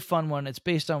really fun one. It's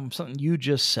based on something you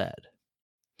just said.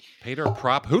 Pay dirt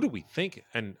prop. Who do we think?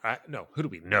 Who do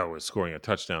we know is scoring a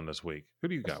touchdown this week? Who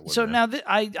do you got? So now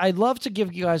I love to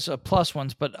give you guys plus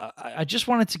ones, but I just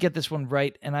wanted to get this one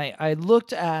right, and I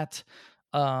looked at.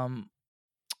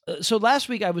 So last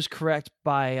week I was correct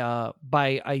by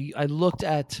I looked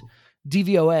at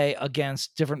DVOA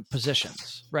against different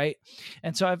positions, right?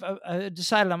 And so I've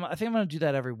decided I think I'm going to do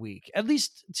that every week, at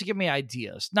least to give me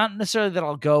ideas. Not necessarily that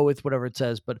I'll go with whatever it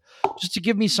says, but just to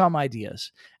give me some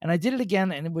ideas. And I did it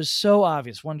again, and it was so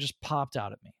obvious. One just popped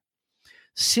out at me.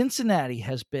 Cincinnati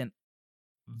has been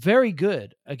very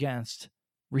good against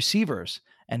receivers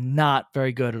and not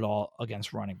very good at all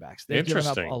against running backs. They've given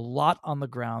up a lot on the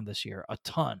ground this year, a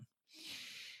ton.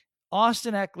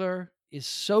 Austin Eckler is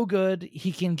so good.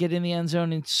 He can get in the end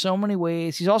zone in so many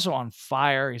ways. He's also on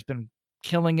fire. He's been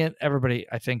killing it. Everybody,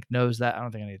 I think, knows that. I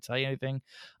don't think I need to tell you anything.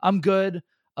 I'm good.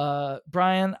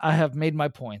 Brian, I have made my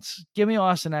points. Give me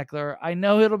Austin Eckler. I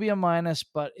know it'll be a minus,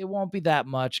 but it won't be that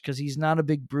much because he's not a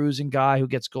big bruising guy who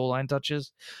gets goal line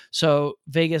touches. So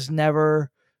Vegas never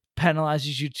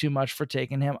penalizes you too much for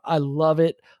taking him. I love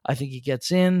it. I think he gets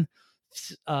in.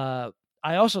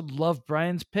 I also love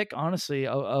Brian's pick, honestly.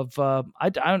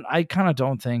 I kind of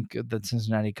don't think that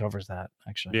Cincinnati covers that,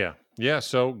 actually. Yeah.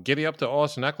 So giddy up to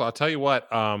Austin Eckler. I'll tell you what.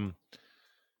 I'm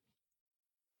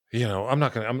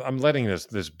not gonna. I'm letting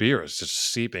this beer is just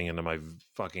seeping into my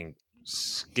fucking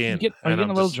skin. Are you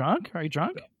getting a little drunk? Are you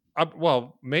drunk?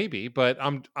 Well, maybe, but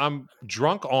I'm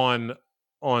drunk on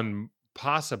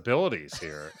possibilities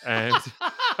here, and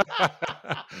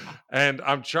and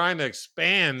I'm trying to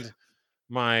expand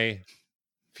my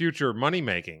future money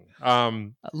making. I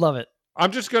love it.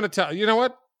 I'm just going to tell you know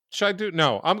what should I do?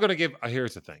 No, I'm going to give.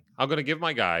 Here's the thing. I'm going to give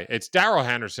my guy. It's Darrell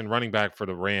Henderson, running back for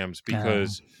the Rams,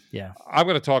 because I'm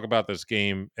going to talk about this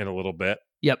game in a little bit.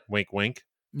 Yep. Wink, wink.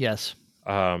 Yes.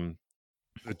 The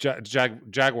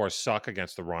Jaguars suck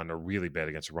against the run. They're really bad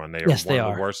against the run. They are one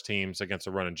of the worst teams against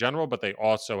the run in general, but they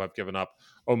also have given up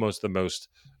almost the most.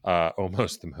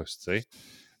 See,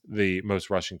 the most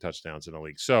rushing touchdowns in the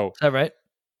league. So, is that right?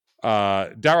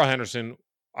 Darrell Henderson,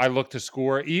 I look to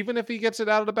score even if he gets it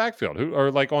out of the backfield,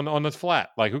 or like on the flat.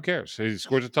 Like, who cares? He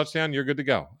scores a touchdown, you're good to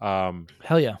go.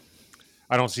 Hell yeah.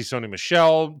 I don't see Sony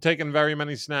Michel taking very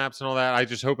many snaps and all that. I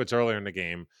just hope it's earlier in the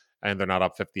game and they're not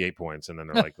up 58 points, and then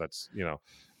they're like, let's,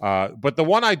 But the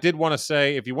one I did want to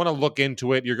say, if you want to look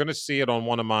into it, you're going to see it on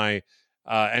one of my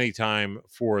anytime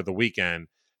for the weekend.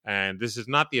 And this is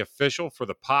not the official for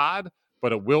the pod,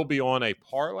 but it will be on a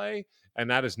parlay, and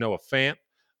that is Noah Fant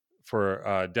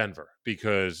for Denver,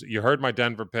 because you heard my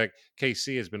Denver pick.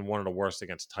 KC has been one of the worst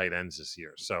against tight ends this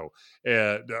year. So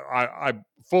I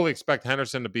fully expect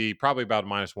Henderson to be probably about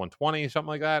minus 120, something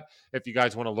like that. If you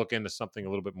guys want to look into something a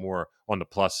little bit more on the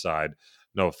plus side,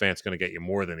 Noah Fant's going to get you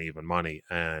more than even money,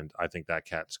 and I think that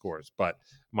cat scores. But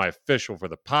my official for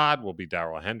the pod will be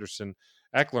Darrell Henderson.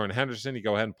 Eckler and Henderson, you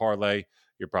go ahead and parlay,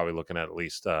 you're probably looking at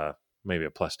least maybe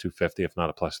a plus 250, if not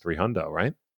a plus 300,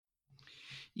 right?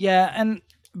 Yeah, and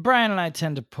Brian and I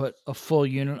tend to put a full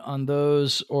unit on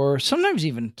those, or sometimes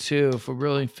even two if we're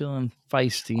really feeling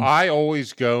feisty. I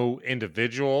always go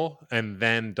individual and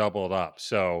then double it up.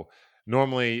 So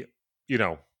normally,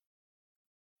 if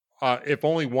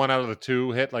only one out of the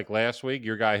two hit, like last week,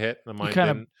 your guy hit and mine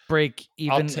didn't. Break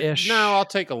even-ish. I'll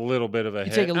take a little bit of a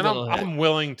hit. And I'm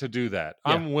willing to do that.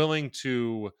 Yeah. I'm willing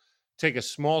to take a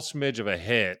small smidge of a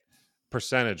hit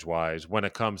percentage-wise when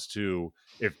it comes to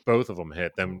if both of them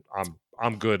hit, then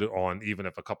I'm good on even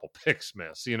if a couple picks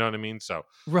miss. You know what I mean? So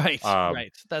right.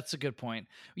 That's a good point.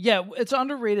 Yeah, it's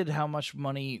underrated how much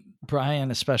money Brian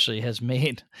especially has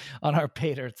made on our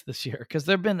pay dirts this year, because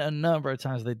there've been a number of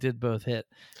times they did both hit,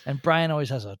 and Brian always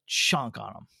has a chunk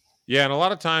on them. Yeah, and a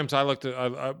lot of times I looked at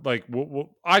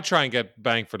I try and get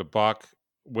bang for the buck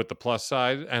with the plus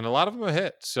side, and a lot of them are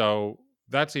hit. So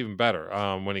that's even better.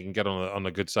 When he can get on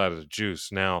the good side of the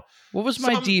juice. Now, what was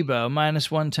my Debo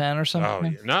 -110 or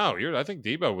something? Oh no, I think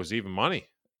Debo was even money.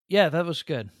 Yeah, that was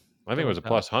good. I think it was a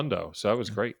plus hundo, so that was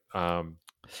great.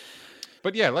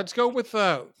 But yeah, let's go with.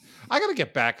 I got to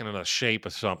get back into the shape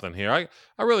of something here. I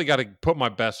really got to put my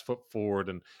best foot forward,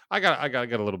 and I got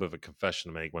a little bit of a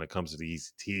confession to make when it comes to the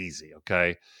easy teasy.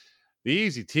 Okay, the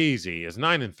easy teasy is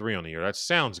 9-3 on the year. That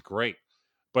sounds great,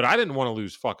 but I didn't want to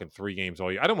lose fucking 3 games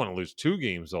all year. I didn't want to lose 2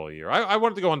 games all year. I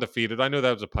wanted to go undefeated. I know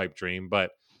that was a pipe dream,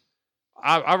 but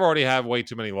I've already had way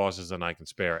too many losses than I can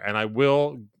spare, and I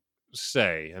will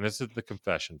say, and this is the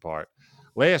confession part,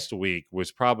 last week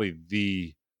was probably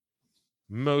the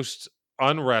most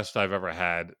unrest I've ever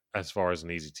had as far as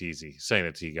an easy teasy, saying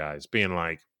it to you guys, being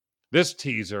like, this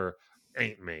teaser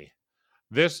ain't me.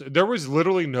 There was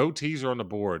literally no teaser on the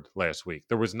board last week.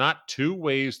 There was not 2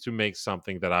 ways to make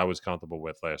something that I was comfortable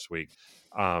with last week.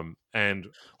 And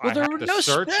I there had were to no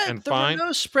search spread. and there find were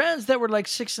no spreads that were like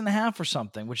 6.5 or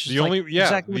something, which is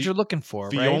exactly what you're looking for.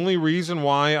 The right? only reason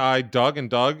why I dug, I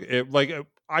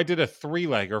did a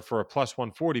 3-legger for a plus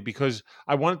 140 because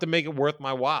I wanted to make it worth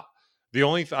my while. The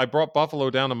only I brought Buffalo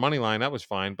down to money line, that was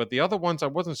fine, but the other ones I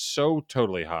wasn't so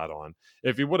totally hot on.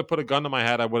 If you would have put a gun to my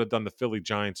head, I would have done the Philly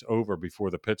Giants over before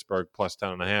the Pittsburgh plus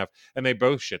 10.5, and they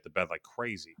both shit the bed like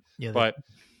crazy. Yeah, but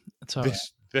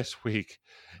this week,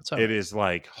 it is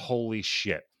like holy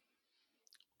shit.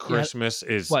 Christmas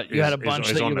is what you had a bunch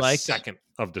that on you the liked? 2nd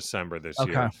of December this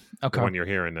year. Okay, when you're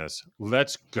hearing this,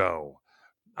 let's go.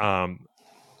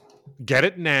 Get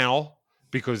it now,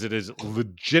 because it is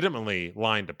legitimately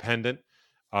line dependent.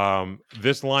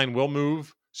 This line will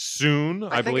move soon,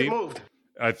 I believe.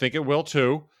 I think it will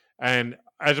too. And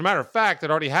as a matter of fact,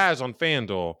 it already has on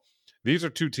FanDuel. These are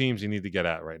 2 teams you need to get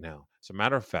at right now. As a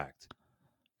matter of fact,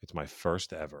 it's my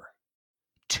first ever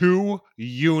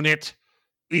 2-unit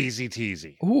easy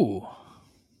teasy. Ooh.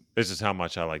 This is how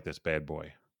much I like this bad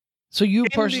boy. So you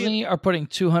personally are putting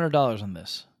 $200 on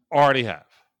this? Already have.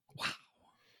 Wow.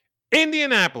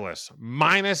 Indianapolis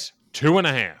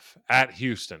 -2.5 at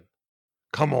Houston.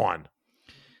 Come on.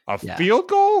 A field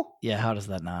goal? Yeah, how does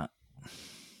that not?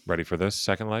 Ready for this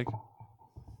second leg?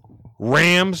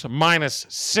 Rams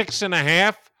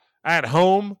 -6.5 at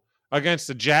home against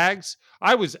the Jags.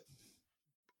 I was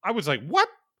like, what?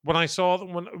 When I saw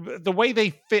the way they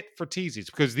fit for teasies,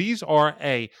 because these are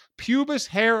a pubis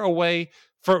hair away.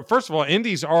 First of all,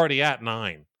 Indy's already at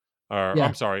 9.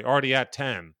 I'm sorry, already at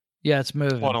 10. Yeah, it's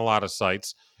moving on a lot of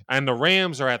sites. And the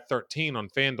Rams are at 13 on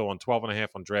FanDuel and 12.5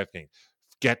 on DraftKings.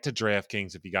 Get to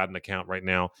DraftKings if you got an account right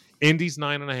now. Indy's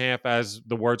 9.5 as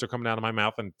the words are coming out of my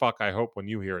mouth. And fuck, I hope when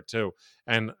you hear it too.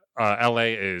 And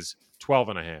LA is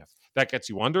 12.5. That gets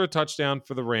you under a touchdown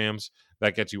for the Rams.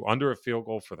 That gets you under a field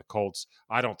goal for the Colts.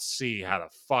 I don't see how the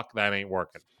fuck that ain't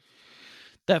working.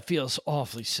 That feels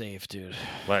awfully safe, dude.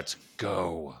 Let's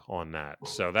go on that.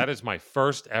 So that is my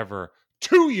first ever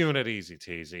 2-unit easy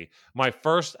teasy. My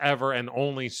first ever and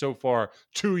only so far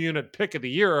 2-unit pick of the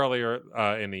year earlier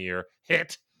in the year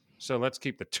hit. So let's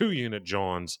keep the 2-unit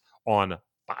Johns on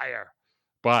fire.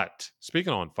 But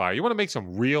speaking on fire, you want to make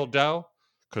some real dough?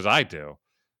 Because I do.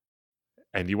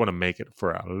 And you want to make it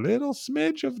for a little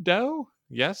smidge of dough?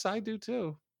 Yes, I do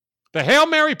too. The Hail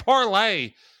Mary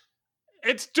parlay.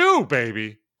 It's due,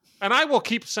 baby. And I will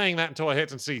keep saying that until it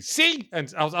hits and see.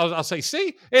 And I'll say,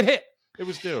 see, it hit. It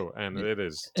was due, and it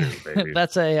is due, baby.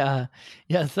 That's a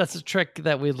trick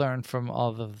that we learned from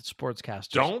all the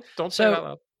sportscasters. Don't say that out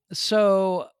loud.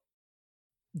 So,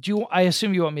 I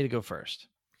assume you want me to go first?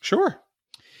 Sure.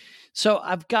 So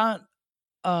I've got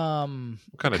what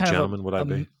kind of gentleman would I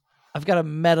be? I've got a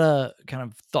meta kind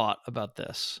of thought about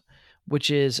this, which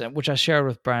I shared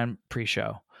with Brian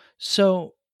pre-show.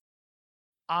 So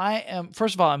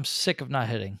first of all, I'm sick of not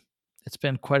hitting. It's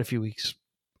been quite a few weeks.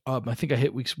 I think I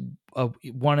hit weeks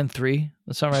 1 and 3.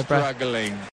 That sound right, Brian?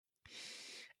 Struggling.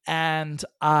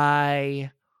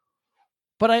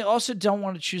 But I also don't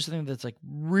want to choose something that's like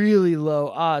really low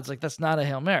odds. Like that's not a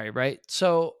Hail Mary, right?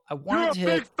 So I wanted to hit.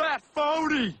 You're a big fat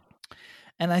phony.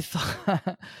 And I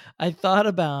thought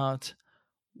about,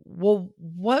 well,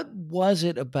 what was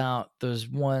it about those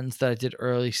ones that I did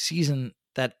early season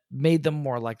that made them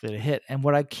more likely to hit? And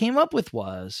what I came up with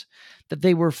was that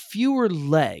they were fewer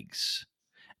legs,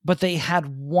 but they had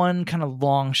one kind of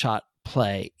long shot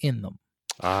play in them.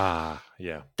 Ah,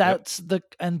 yeah.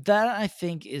 And that I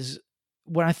think is,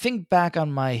 when I think back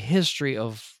on my history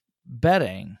of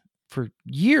betting for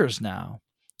years now,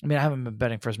 I mean, I haven't been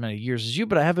betting for as many years as you,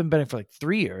 but I have been betting for like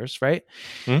 3 years, right?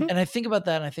 Mm-hmm. And I think about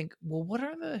that and I think, well, what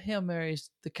are the Hail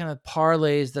Marys, the kind of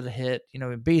parlays that hit,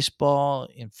 in baseball,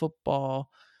 in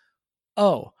football?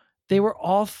 Oh, they were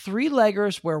all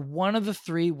 3-leggers where one of the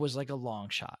 3 was like a long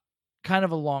shot, kind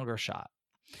of a longer shot.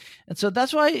 And so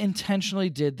that's what I intentionally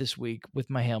did this week with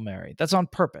my Hail Mary. That's on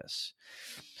purpose.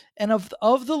 And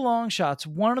of the long shots,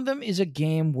 one of them is a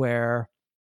game where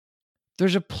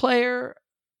there's a player,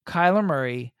 Kyler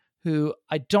Murray, who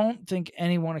I don't think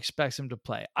anyone expects him to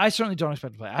play. I certainly don't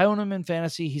expect to play. I own him in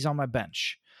fantasy. He's on my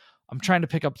bench. I'm trying to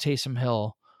pick up Taysom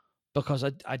Hill because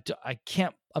I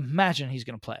can't imagine he's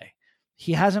going to play.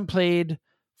 He hasn't played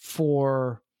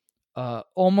for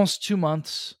almost 2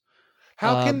 months.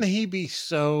 How can he be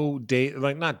so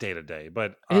not day to day,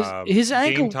 but his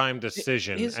ankle, game time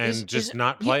decision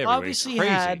not play every week? It's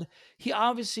crazy. He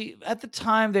obviously at the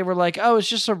time they were like, oh, it's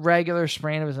just a regular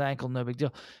sprain of his ankle, no big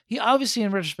deal. He obviously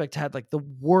in retrospect had like the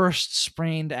worst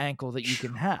sprained ankle that you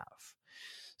can have.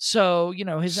 So,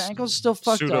 his ankle's still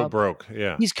fucked Pseudo up. broke,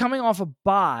 yeah. He's coming off a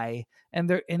bye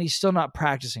and he's still not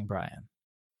practicing, Brian.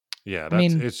 Yeah,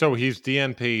 so he's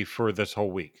DNP for this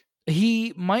whole week.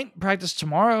 He might practice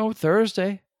tomorrow,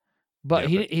 Thursday, but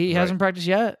he hasn't practiced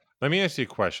yet. Let me ask you a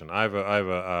question. I have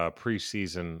a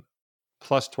preseason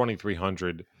plus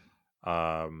 2,300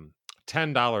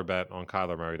 $10 bet on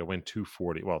Kyler Murray to win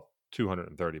 $240. Well,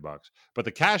 $230, but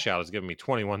the cash out is giving me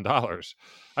 $21.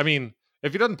 I mean,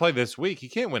 if he doesn't play this week, he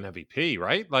can't win MVP,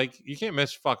 right? Like, you can't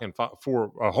miss fucking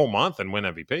for a whole month and win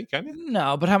MVP, can you?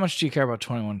 No, but how much do you care about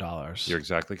 $21? You're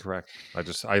exactly correct. I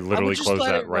literally closed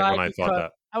that right when I thought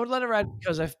that. I would let it ride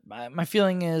because my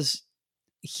feeling is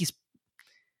he's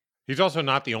also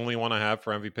not the only one I have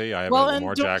for MVP. I have a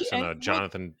Lamar Jackson, a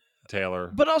Jonathan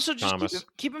Taylor, but also just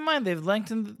keep in mind they've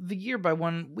lengthened the year by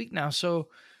 1 week now, so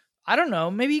I don't know.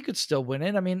 Maybe he could still win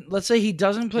it. I mean, let's say he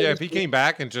doesn't play. Yeah, if he came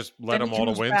back and just let him all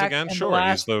the wins again, sure,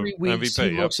 he's the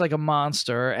MVP. He looks like a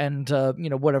monster, and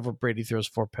whatever, Brady throws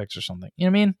 4 picks or something. You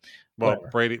know what I mean? Well,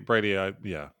 whatever. Brady,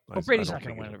 yeah. Well, Brady's not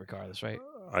going to win it regardless, right?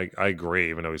 I agree,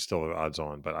 even though he's still odds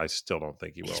on, but I still don't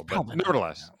think he will. But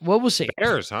nevertheless, well, we'll see.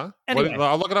 Bears, huh? Anyway,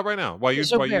 I'll look it up right now.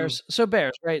 Bears,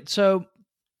 right? So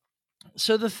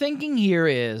the thinking here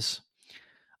is,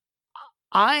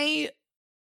 I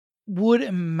would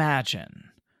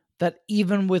imagine that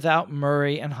even without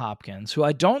Murray and Hopkins, who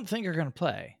I don't think are going to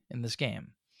play in this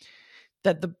game,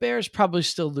 that the Bears probably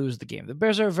still lose the game. The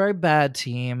Bears are a very bad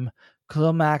team.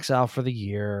 Khalil Mack's out for the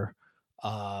year.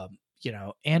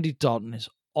 Andy Dalton is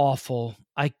awful.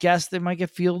 I guess they might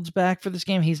get Fields back for this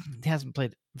game. He hasn't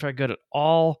played very good at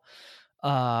all.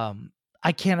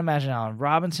 I can't imagine Allen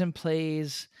Robinson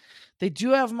plays. They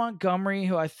do have Montgomery,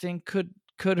 who I think could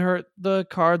hurt the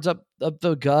Cards up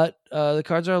the gut. The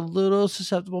Cards are a little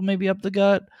susceptible, maybe up the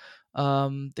gut.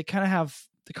 They kind of have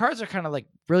the Cards are kind of like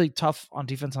really tough on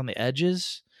defense on the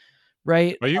edges,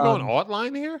 right? Are you going odd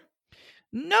line here?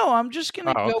 No, I'm just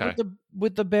gonna go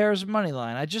with the Bears money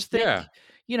line. I just think,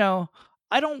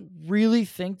 I don't really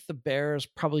think the Bears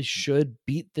probably should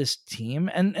beat this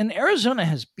team. And Arizona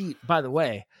has beat, by the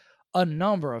way, a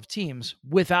number of teams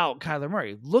without Kyler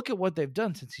Murray. Look at what they've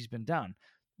done since he's been down.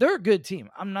 They're a good team.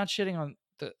 I'm not shitting on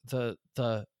the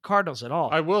Cardinals at all.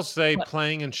 I will say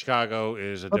playing in Chicago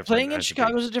is a different playing in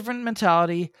Chicago is a different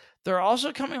mentality. They're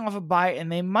also coming off a bye,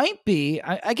 and they might be.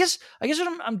 I guess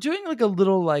what I'm doing like a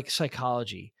little like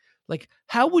psychology. Like,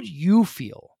 how would you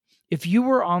feel if you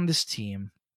were on this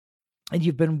team and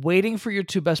you've been waiting for your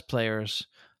 2 best players,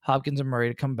 Hopkins and Murray,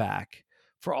 to come back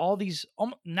for all these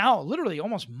now literally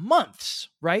almost months,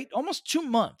 right? Almost 2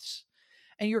 months,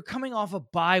 and you're coming off a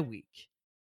bye week.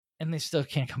 And they still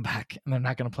can't come back, and they're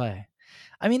not going to play.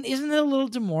 I mean, isn't it a little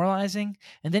demoralizing?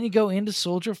 And then you go into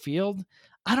Soldier Field.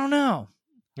 I don't know.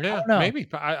 Yeah, maybe.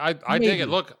 I dig it.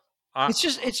 Look,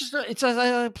 it's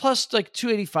a plus like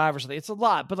 285 or something. It's a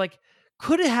lot, but like,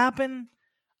 could it happen?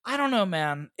 I don't know,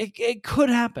 man. It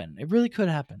could happen. It really could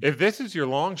happen. If this is your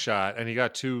long shot, and you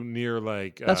got 2 near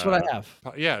like that's what I have.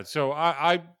 Yeah, so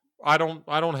I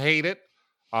don't hate it.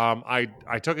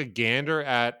 I took a gander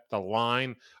at the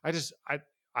line.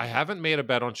 I haven't made a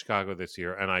bet on Chicago this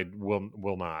year, and I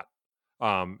will not.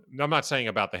 I'm not saying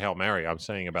about the Hail Mary. I'm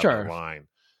saying about the line.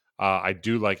 I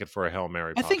do like it for a Hail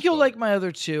Mary. I think you'll like my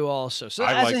other 2 also. So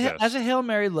as a Hail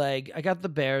Mary leg, I got the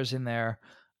Bears in there.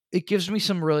 It gives me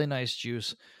some really nice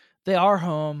juice. They are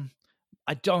home.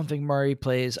 I don't think Murray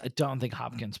plays. I don't think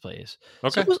Hopkins plays.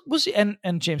 Okay. So we'll see. And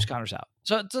James Conner's out.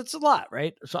 So it's a lot,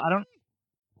 right? So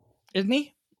isn't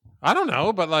he? I don't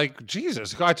know, but like,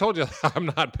 Jesus, I told you I'm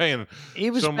not paying.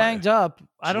 He was banged up.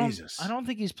 I don't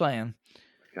think he's playing.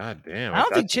 God damn. I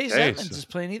don't think Chase Edmonds is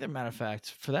playing either, matter of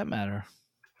fact, for that matter.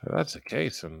 If that's the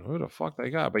case, and who the fuck they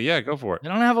got? But yeah, go for it. They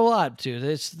don't have a lot, dude.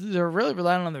 They're really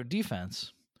relying on their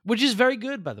defense, which is very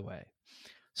good, by the way.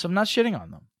 So I'm not shitting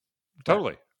on them.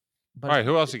 Totally. All right,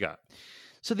 who else you got?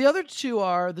 So the other two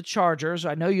are the Chargers.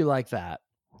 I know you like that.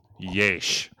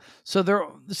 Yeesh.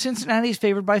 So Cincinnati's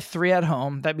favored by 3 at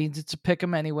home. That means it's a pick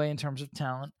 'em anyway in terms of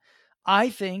talent. I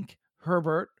think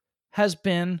Herbert has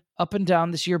been up and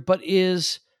down this year, but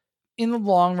is in the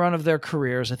long run of their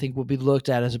careers, I think will be looked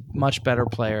at as a much better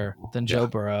player than Joe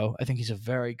Burrow. I think he's a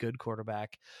very good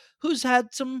quarterback who's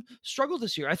had some struggle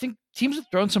this year. I think teams have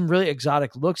thrown some really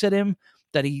exotic looks at him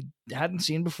that he hadn't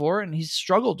seen before, and he's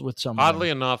struggled with some. Oddly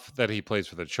enough, that he plays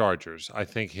for the Chargers, I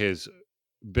think his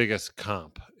biggest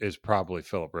comp is probably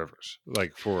Phillip Rivers,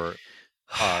 like for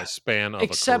span of a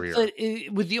career. Except that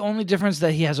with the only difference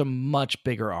that he has a much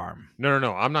bigger arm.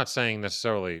 No. I'm not saying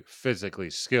necessarily physically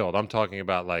skilled. I'm talking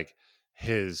about like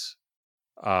his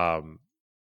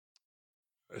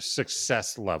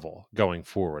success level going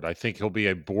forward. I think he'll be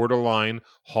a borderline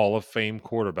Hall of Fame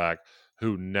quarterback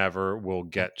who never will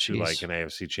get to like an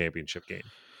AFC Championship game.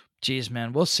 Jeez,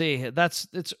 man, we'll see.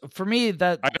 It's for me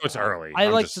that I know it's early. I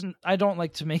don't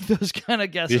like to make those kind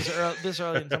of guesses this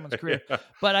early in someone's career,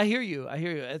 but I hear you.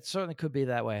 It certainly could be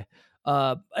that way.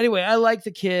 Anyway, I like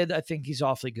the kid. I think he's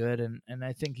awfully good, and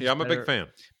I think he's I'm a big fan.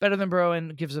 Better than Burrow,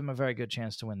 and gives them a very good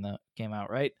chance to win the game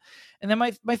outright. And then my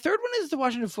third one is the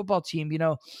Washington football team. You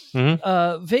know,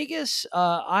 Vegas.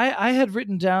 I had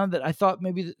written down that I thought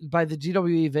maybe by the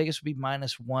DWE Vegas would be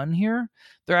 -1 here.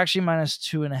 They're actually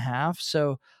 -2.5.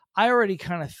 So I already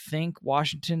kind of think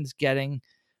Washington's getting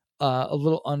a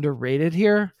little underrated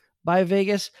here by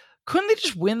Vegas. Couldn't they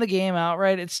just win the game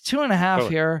outright? It's 2.5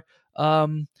 here.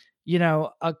 You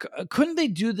know, couldn't they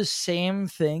do the same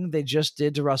thing they just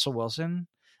did to Russell Wilson?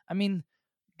 I mean,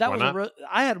 that was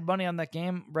I had money on that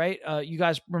game, right? You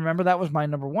guys remember that was my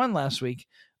number 1 last week,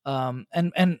 and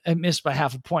I missed by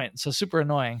half a point, so super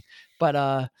annoying.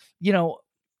 But you know,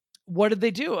 what did they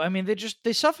do? I mean, they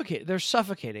suffocate. They're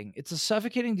suffocating. It's a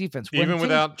suffocating defense. Even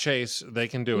without Chase, they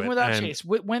can do it. Without Chase,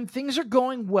 when things are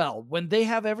going well, when they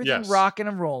have everything rocking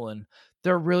and rolling,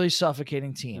 they're a really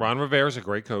suffocating team. Ron Rivera is a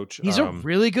great coach. He's a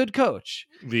really good coach.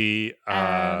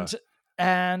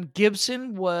 And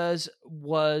Gibson was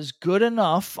good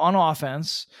enough on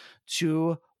offense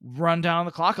to run down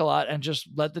the clock a lot and just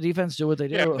let the defense do what they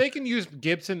do. Yeah, if they can use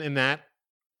Gibson in that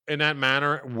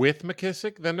manner with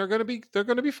McKissick, then they're going to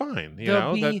be fine.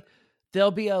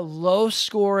 They'll be a low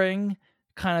scoring,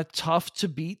 kind of tough to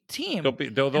beat team. They'll be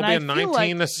a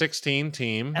 19-16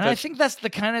 team. And I think that's the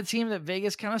kind of team that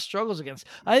Vegas kind of struggles against.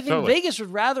 I think Vegas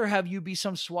would rather have you be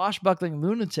some swashbuckling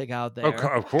lunatic out there.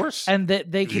 Of course. And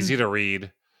that they can easy to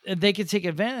read. They can take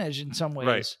advantage in some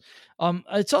ways. Right.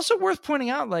 It's also worth pointing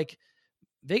out, like,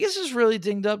 Vegas is really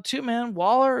dinged up too, man.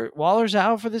 Waller's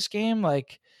out for this game.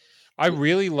 Like, I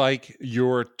really like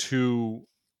your 2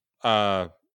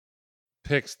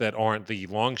 picks that aren't the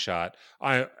long shot.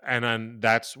 And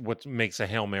that's what makes a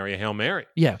Hail Mary a Hail Mary.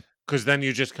 Yeah. Because then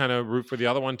you just kind of root for the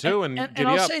other one too. And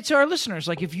I'll say to our listeners,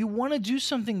 like, if you want to do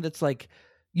something that's like,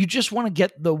 you just want to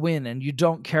get the win and you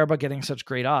don't care about getting such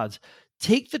great odds,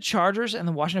 take the Chargers and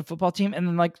the Washington football team, and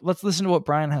then, like, let's listen to what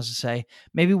Brian has to say.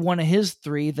 Maybe one of his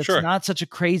 3 that's not such a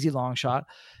crazy long shot,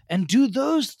 and do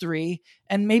those 3,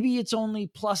 and maybe it's only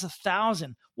plus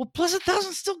 1,000. Well, plus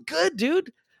 1,000 is still good,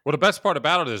 dude. Well, the best part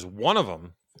about it is one of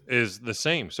them is the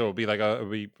same, so it'd be like a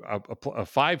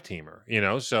 5-teamer, you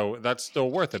know. So that's still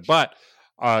worth it. But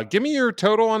give me your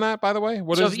total on that, by the way.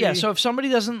 So if somebody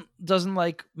doesn't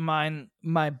like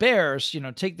my Bears, you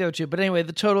know, take their 2. But anyway,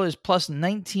 the total is plus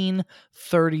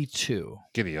 1932.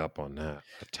 Giddy up on that.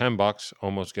 $10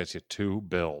 almost gets you 2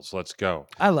 bills. Let's go.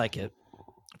 I like it.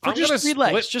 For just 3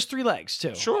 legs. Just 3 legs,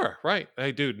 too. Sure, right.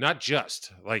 Hey, dude, not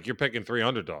just. Like, you're picking 3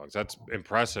 underdogs. That's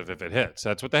impressive if it hits.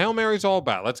 That's what the Hail Mary's all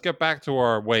about. Let's get back to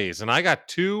our ways. And I got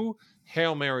 2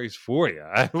 Hail Marys for you.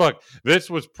 Look, this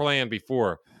was planned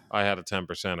before I had a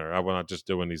 10%er. I was not just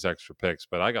doing these extra picks,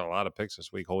 but I got a lot of picks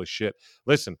this week. Holy shit.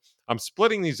 Listen, I'm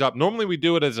splitting these up. Normally we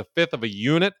do it as a 1/5 of a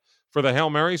unit for the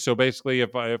Hail Mary. So basically,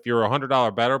 if you're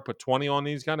 $100 better, put 20 on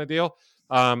these kind of deal.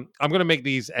 I'm going to make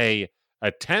these a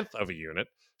 1/10 of a unit.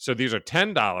 So these are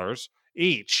 $10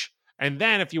 each. And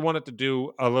then if you wanted to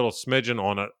do a little smidgen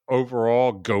on it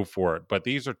overall, go for it. But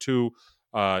these are 2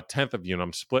 1/10 of unit.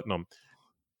 I'm splitting them.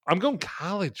 I'm going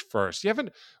college first. I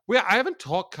haven't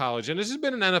talked college, and this has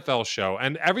been an NFL show,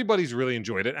 and everybody's really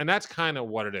enjoyed it. And that's kind of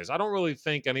what it is. I don't really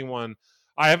think I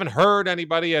haven't heard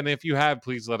anybody, and if you have,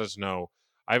 please let us know.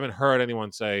 I haven't heard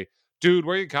anyone say, dude,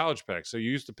 where are your college picks? So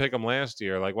you used to pick them last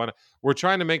year. Like, we're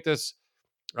trying to make this,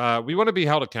 we want to be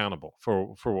held accountable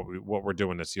for what we're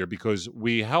doing this year, because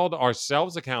we held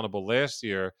ourselves accountable last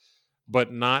year,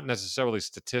 but not necessarily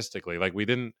statistically. Like, we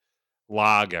didn't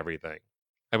log everything.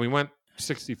 And we went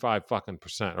 65 fucking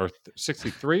percent, or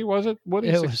 63 was it? What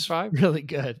It 65? was really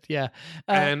good. Yeah.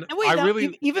 And wait, I now,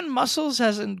 really even Muscles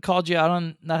hasn't called you out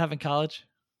on not having college?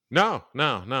 no,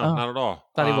 Oh, not at all.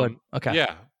 thought he would. Okay.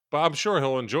 Yeah, but I'm sure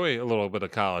he'll enjoy a little bit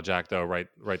of college acto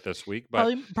right this week.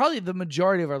 But probably the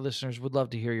majority of our listeners would love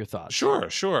to hear your thoughts.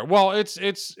 Sure. Well, it's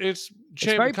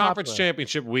very conference popular.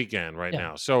 championship weekend right Yeah.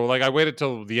 now. So like I waited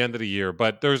till the end of the year,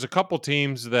 but there's a couple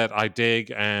teams that I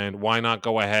dig, and why not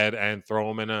go ahead and throw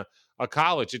them in a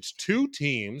college? It's two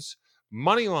teams,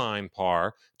 money line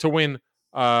par to win.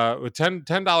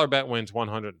 $10 bet wins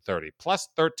 130 plus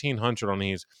 1,300 on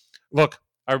these. Look,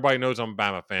 everybody knows I'm a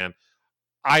Bama fan.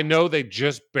 I know they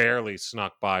just barely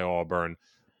snuck by Auburn.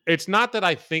 It's not that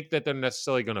I think that they're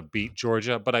necessarily going to beat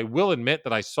Georgia, but I will admit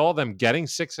that I saw them getting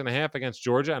 6.5 against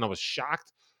Georgia, and I was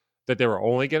shocked that they were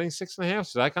only getting 6.5.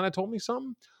 So that kind of told me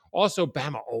something. Also,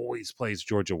 Bama always plays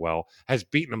Georgia well, has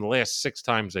beaten them the last 6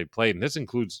 times they played, and this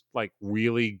includes like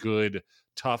really good,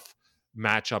 tough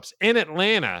matchups in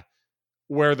Atlanta,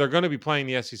 where they're going to be playing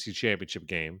the SEC championship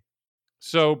game.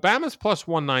 So Bama's plus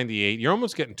 198. You're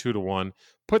almost getting 2-1.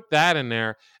 Put that in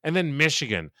there. And then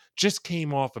Michigan just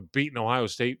came off of beating Ohio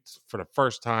State for the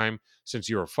first time since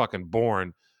you were fucking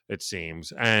born, it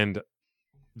seems. And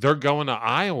they're going to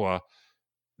Iowa,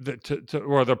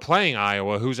 or they're playing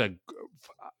Iowa,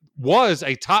 was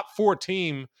a top 4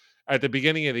 team at the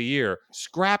beginning of the year.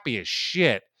 Scrappy as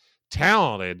shit.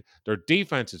 Talented, their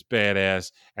defense is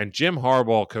badass, and Jim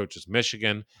Harbaugh coaches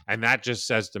Michigan, and that just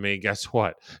says to me, guess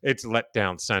what? It's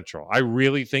letdown central. I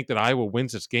really think that Iowa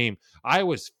wins this game.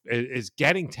 Iowa is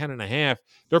getting 10.5.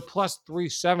 They're plus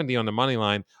 370 on the money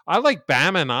line. I like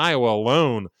Bama and Iowa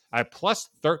alone at plus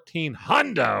 13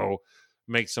 hundo.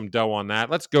 Make some dough on that.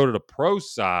 Let's go to the pro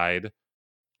side.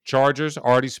 Chargers,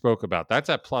 already spoke about. That's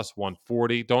at plus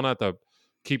 140. Don't have to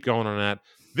keep going on that.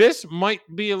 This might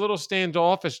be a little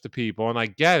standoffish to people, and I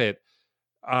get it.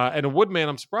 And a Woodman,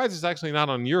 I'm surprised it's actually not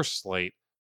on your slate.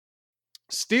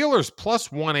 Steelers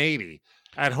plus 180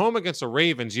 at home against the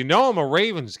Ravens. You know I'm a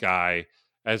Ravens guy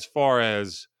as far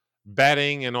as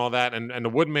betting and all that. And the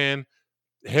Woodman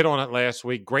hit on it last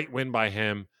week. Great win by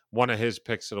him. One of his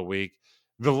picks of the week.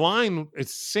 The line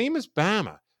is same as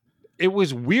Bama. It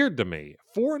was weird to me.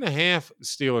 4.5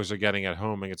 Steelers are getting at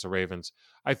home against the Ravens.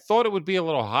 I thought it would be a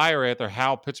little higher after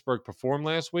how Pittsburgh performed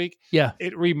last week. Yeah.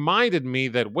 It reminded me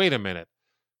that, wait a minute,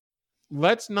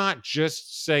 let's not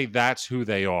just say that's who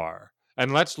they are.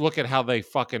 And let's look at how they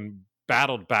fucking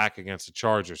battled back against the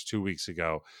Chargers 2 weeks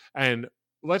ago. And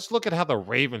let's look at how the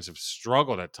Ravens have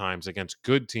struggled at times against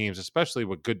good teams, especially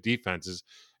with good defenses.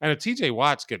 And if TJ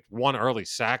Watts gets one early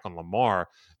sack on Lamar,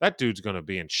 that dude's going to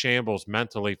be in shambles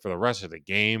mentally for the rest of the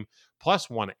game.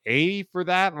 Plus 180 for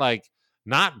that, like,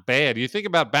 not bad. You think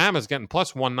about Bama's getting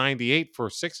plus 198 for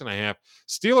 6.5.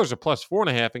 Steelers are plus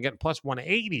 4.5 and getting plus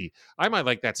 180. I might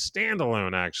like that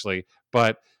standalone, actually.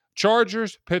 But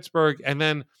Chargers, Pittsburgh, and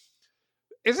then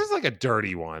is this like a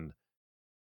dirty one?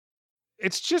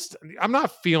 It's just, I'm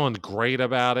not feeling great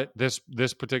about it, this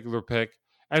particular pick.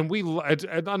 And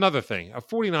another thing,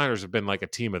 49ers have been like a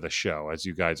team of the show, as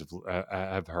you guys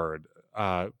have heard.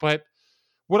 But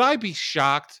would I be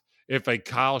shocked if a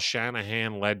Kyle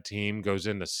Shanahan-led team goes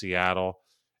into Seattle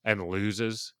and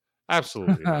loses?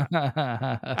 Absolutely not.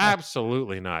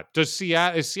 Absolutely not.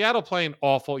 Is Seattle playing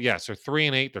awful? Yes, they're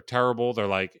 3-8. They're terrible. They're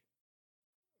like,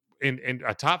 in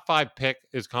a top 5 pick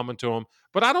is coming to them.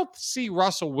 But I don't see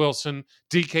Russell Wilson,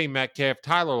 DK Metcalf,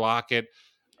 Tyler Lockett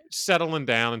settling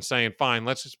down and saying, fine,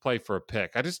 let's just play for a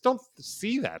pick. I just don't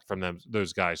see that from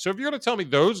those guys. So if you're going to tell me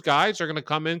those guys are going to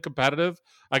come in competitive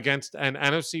against an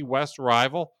NFC West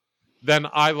rival, then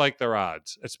I like their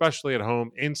odds, especially at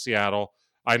home in Seattle.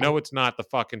 I know it's not the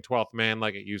fucking 12th man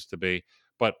like it used to be,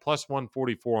 but plus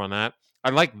 144 on that.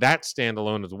 I like that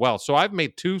standalone as well. So I've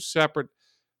made 2 separate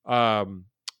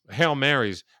Hail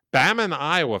Marys. Bama and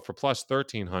Iowa for plus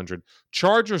 1,300.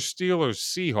 Chargers, Steelers,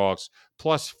 Seahawks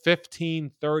plus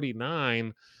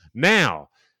 1,539. Now,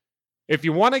 if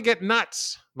you want to get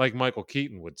nuts, like Michael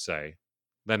Keaton would say,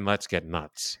 then let's get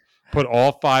nuts. Put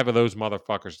all 5 of those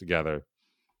motherfuckers together.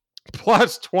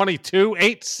 Plus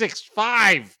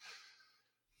 22,865.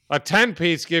 A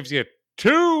 10-piece gives you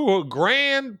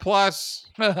 $2,000 plus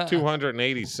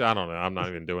 280. I don't know. I'm not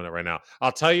even doing it right now.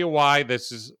 I'll tell you why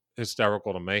this is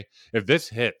hysterical to me. If this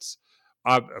hits,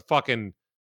 fucking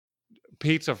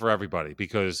pizza for everybody,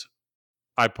 because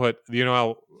I put, you know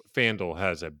how FanDuel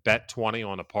has a bet 20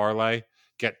 on a parlay,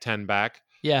 get 10 back.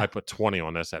 Yeah, I put 20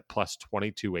 on this at plus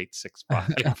 22,865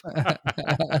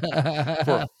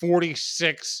 for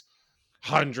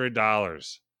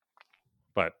 $4,600.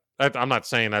 But I'm not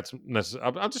saying that's necessary.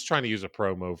 I'm just trying to use a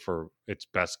promo for its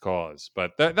best cause.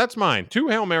 But that's mine. 2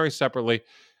 Hail Marys separately.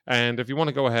 And if you want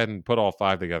to go ahead and put all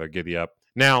 5 together, giddy up.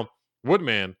 Now,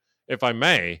 Woodman, if I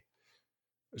may,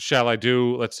 shall I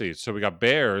do, let's see. So we got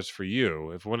Bears for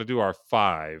you. If we want to do our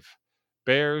 5,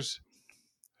 Bears,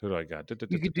 who do I got?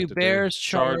 You could do Bears,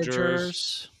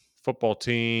 Chargers, football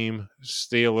team,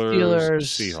 Steelers,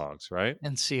 Seahawks, right?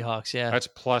 And Seahawks, yeah. That's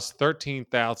plus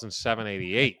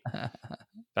 13,788.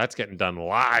 That's getting done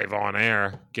live on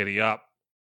air. Giddy up.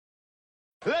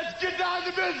 Let's get down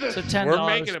to business. So $10. We're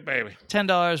making it, baby.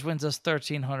 $10 wins us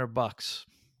 $1,300.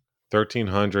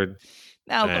 $1,300.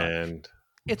 Now, and look,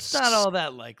 it's not all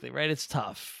that likely, right? It's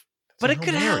tough. But it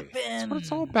could happen. That's what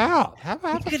it's all about. Have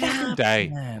a fucking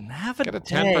day. Have a Get a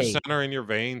day. 10%er in your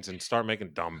veins and start making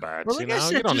dumb bets. Well, like you know,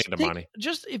 said, you don't need the money.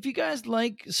 Just if you guys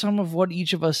like some of what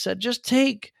each of us said, just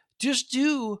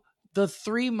do the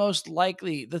 3 most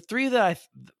likely, the 3 that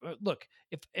look.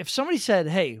 If somebody said,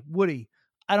 "Hey, Woody,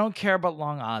 I don't care about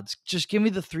long odds. Just give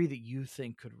me the 3 that you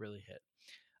think could really hit,"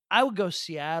 I would go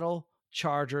Seattle,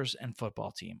 Chargers, and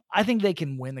football team. I think they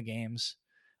can win the games.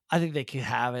 I think they could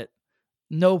have it.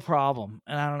 No problem.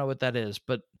 And I don't know what that is,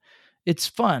 but it's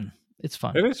fun. It's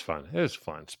fun. It is fun. It is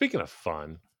fun. Speaking of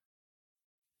fun,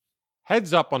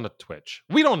 heads up on the Twitch.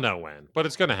 We don't know when, but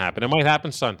it's going to happen. It might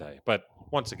happen Sunday. But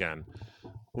once again,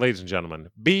 ladies and gentlemen,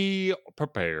 be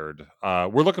prepared.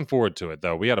 We're looking forward to it,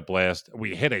 though. We had a blast.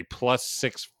 We hit a plus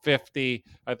 650,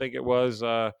 I think it was.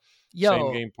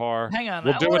 Same game par. Hang on.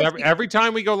 We'll do it every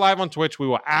time we go live on Twitch. We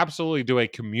will absolutely do a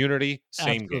community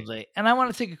same game. And I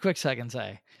want to take a quick second and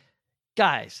say,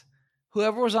 guys,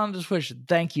 whoever was on the Twitch,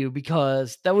 thank you,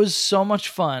 because that was so much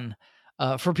fun.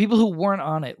 For people who weren't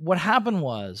on it, what happened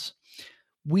was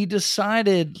we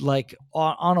decided, like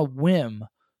on a whim,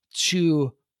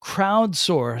 to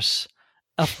crowdsource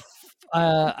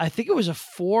I think it was it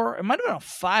might have been a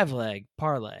 5-leg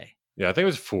parlay. Yeah, I think it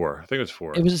was 4.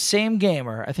 It was the same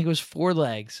gamer. I think it was 4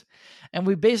 legs. And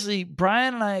we basically,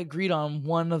 Brian and I agreed on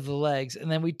one of the legs,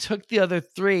 and then we took the other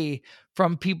 3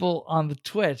 from people on the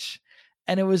Twitch,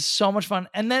 and it was so much fun.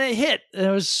 And then it hit, and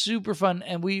it was super fun.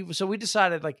 And we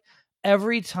decided, like,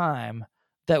 every time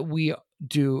that we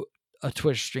do a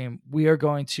Twitch stream, we are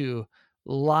going to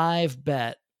live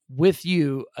bet with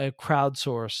you a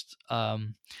crowdsourced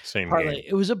same parlay. game.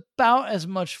 It was about as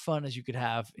much fun as you could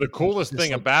have. The coolest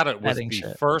thing about it was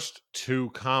the first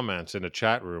 2 comments in the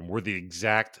chat room were the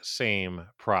exact same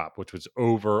prop, which was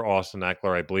over Austin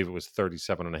Eckler. I believe it was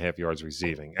 37.5 yards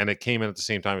receiving, and it came in at the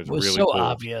same time. It was really so cool.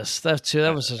 Obvious. That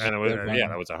was that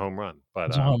was a home run. But it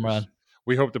was a home run.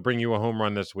 We hope to bring you a home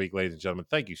run this week, ladies and gentlemen.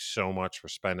 Thank you so much for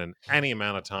spending any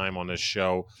amount of time on this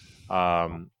show,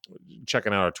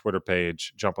 checking out our Twitter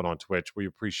page, jumping on Twitch. We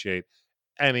appreciate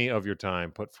any of your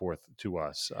time put forth to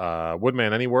us.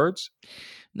 Woodman, any words?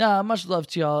 No, much love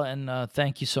to y'all, and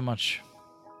thank you so much.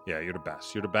 Yeah, you're the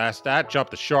best. You're the best. At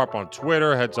Jump the Sharp on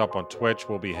Twitter, heads up on Twitch.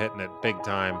 We'll be hitting it big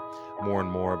time more and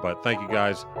more. But thank you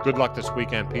guys. Good luck this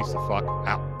weekend. Peace the fuck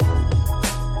out.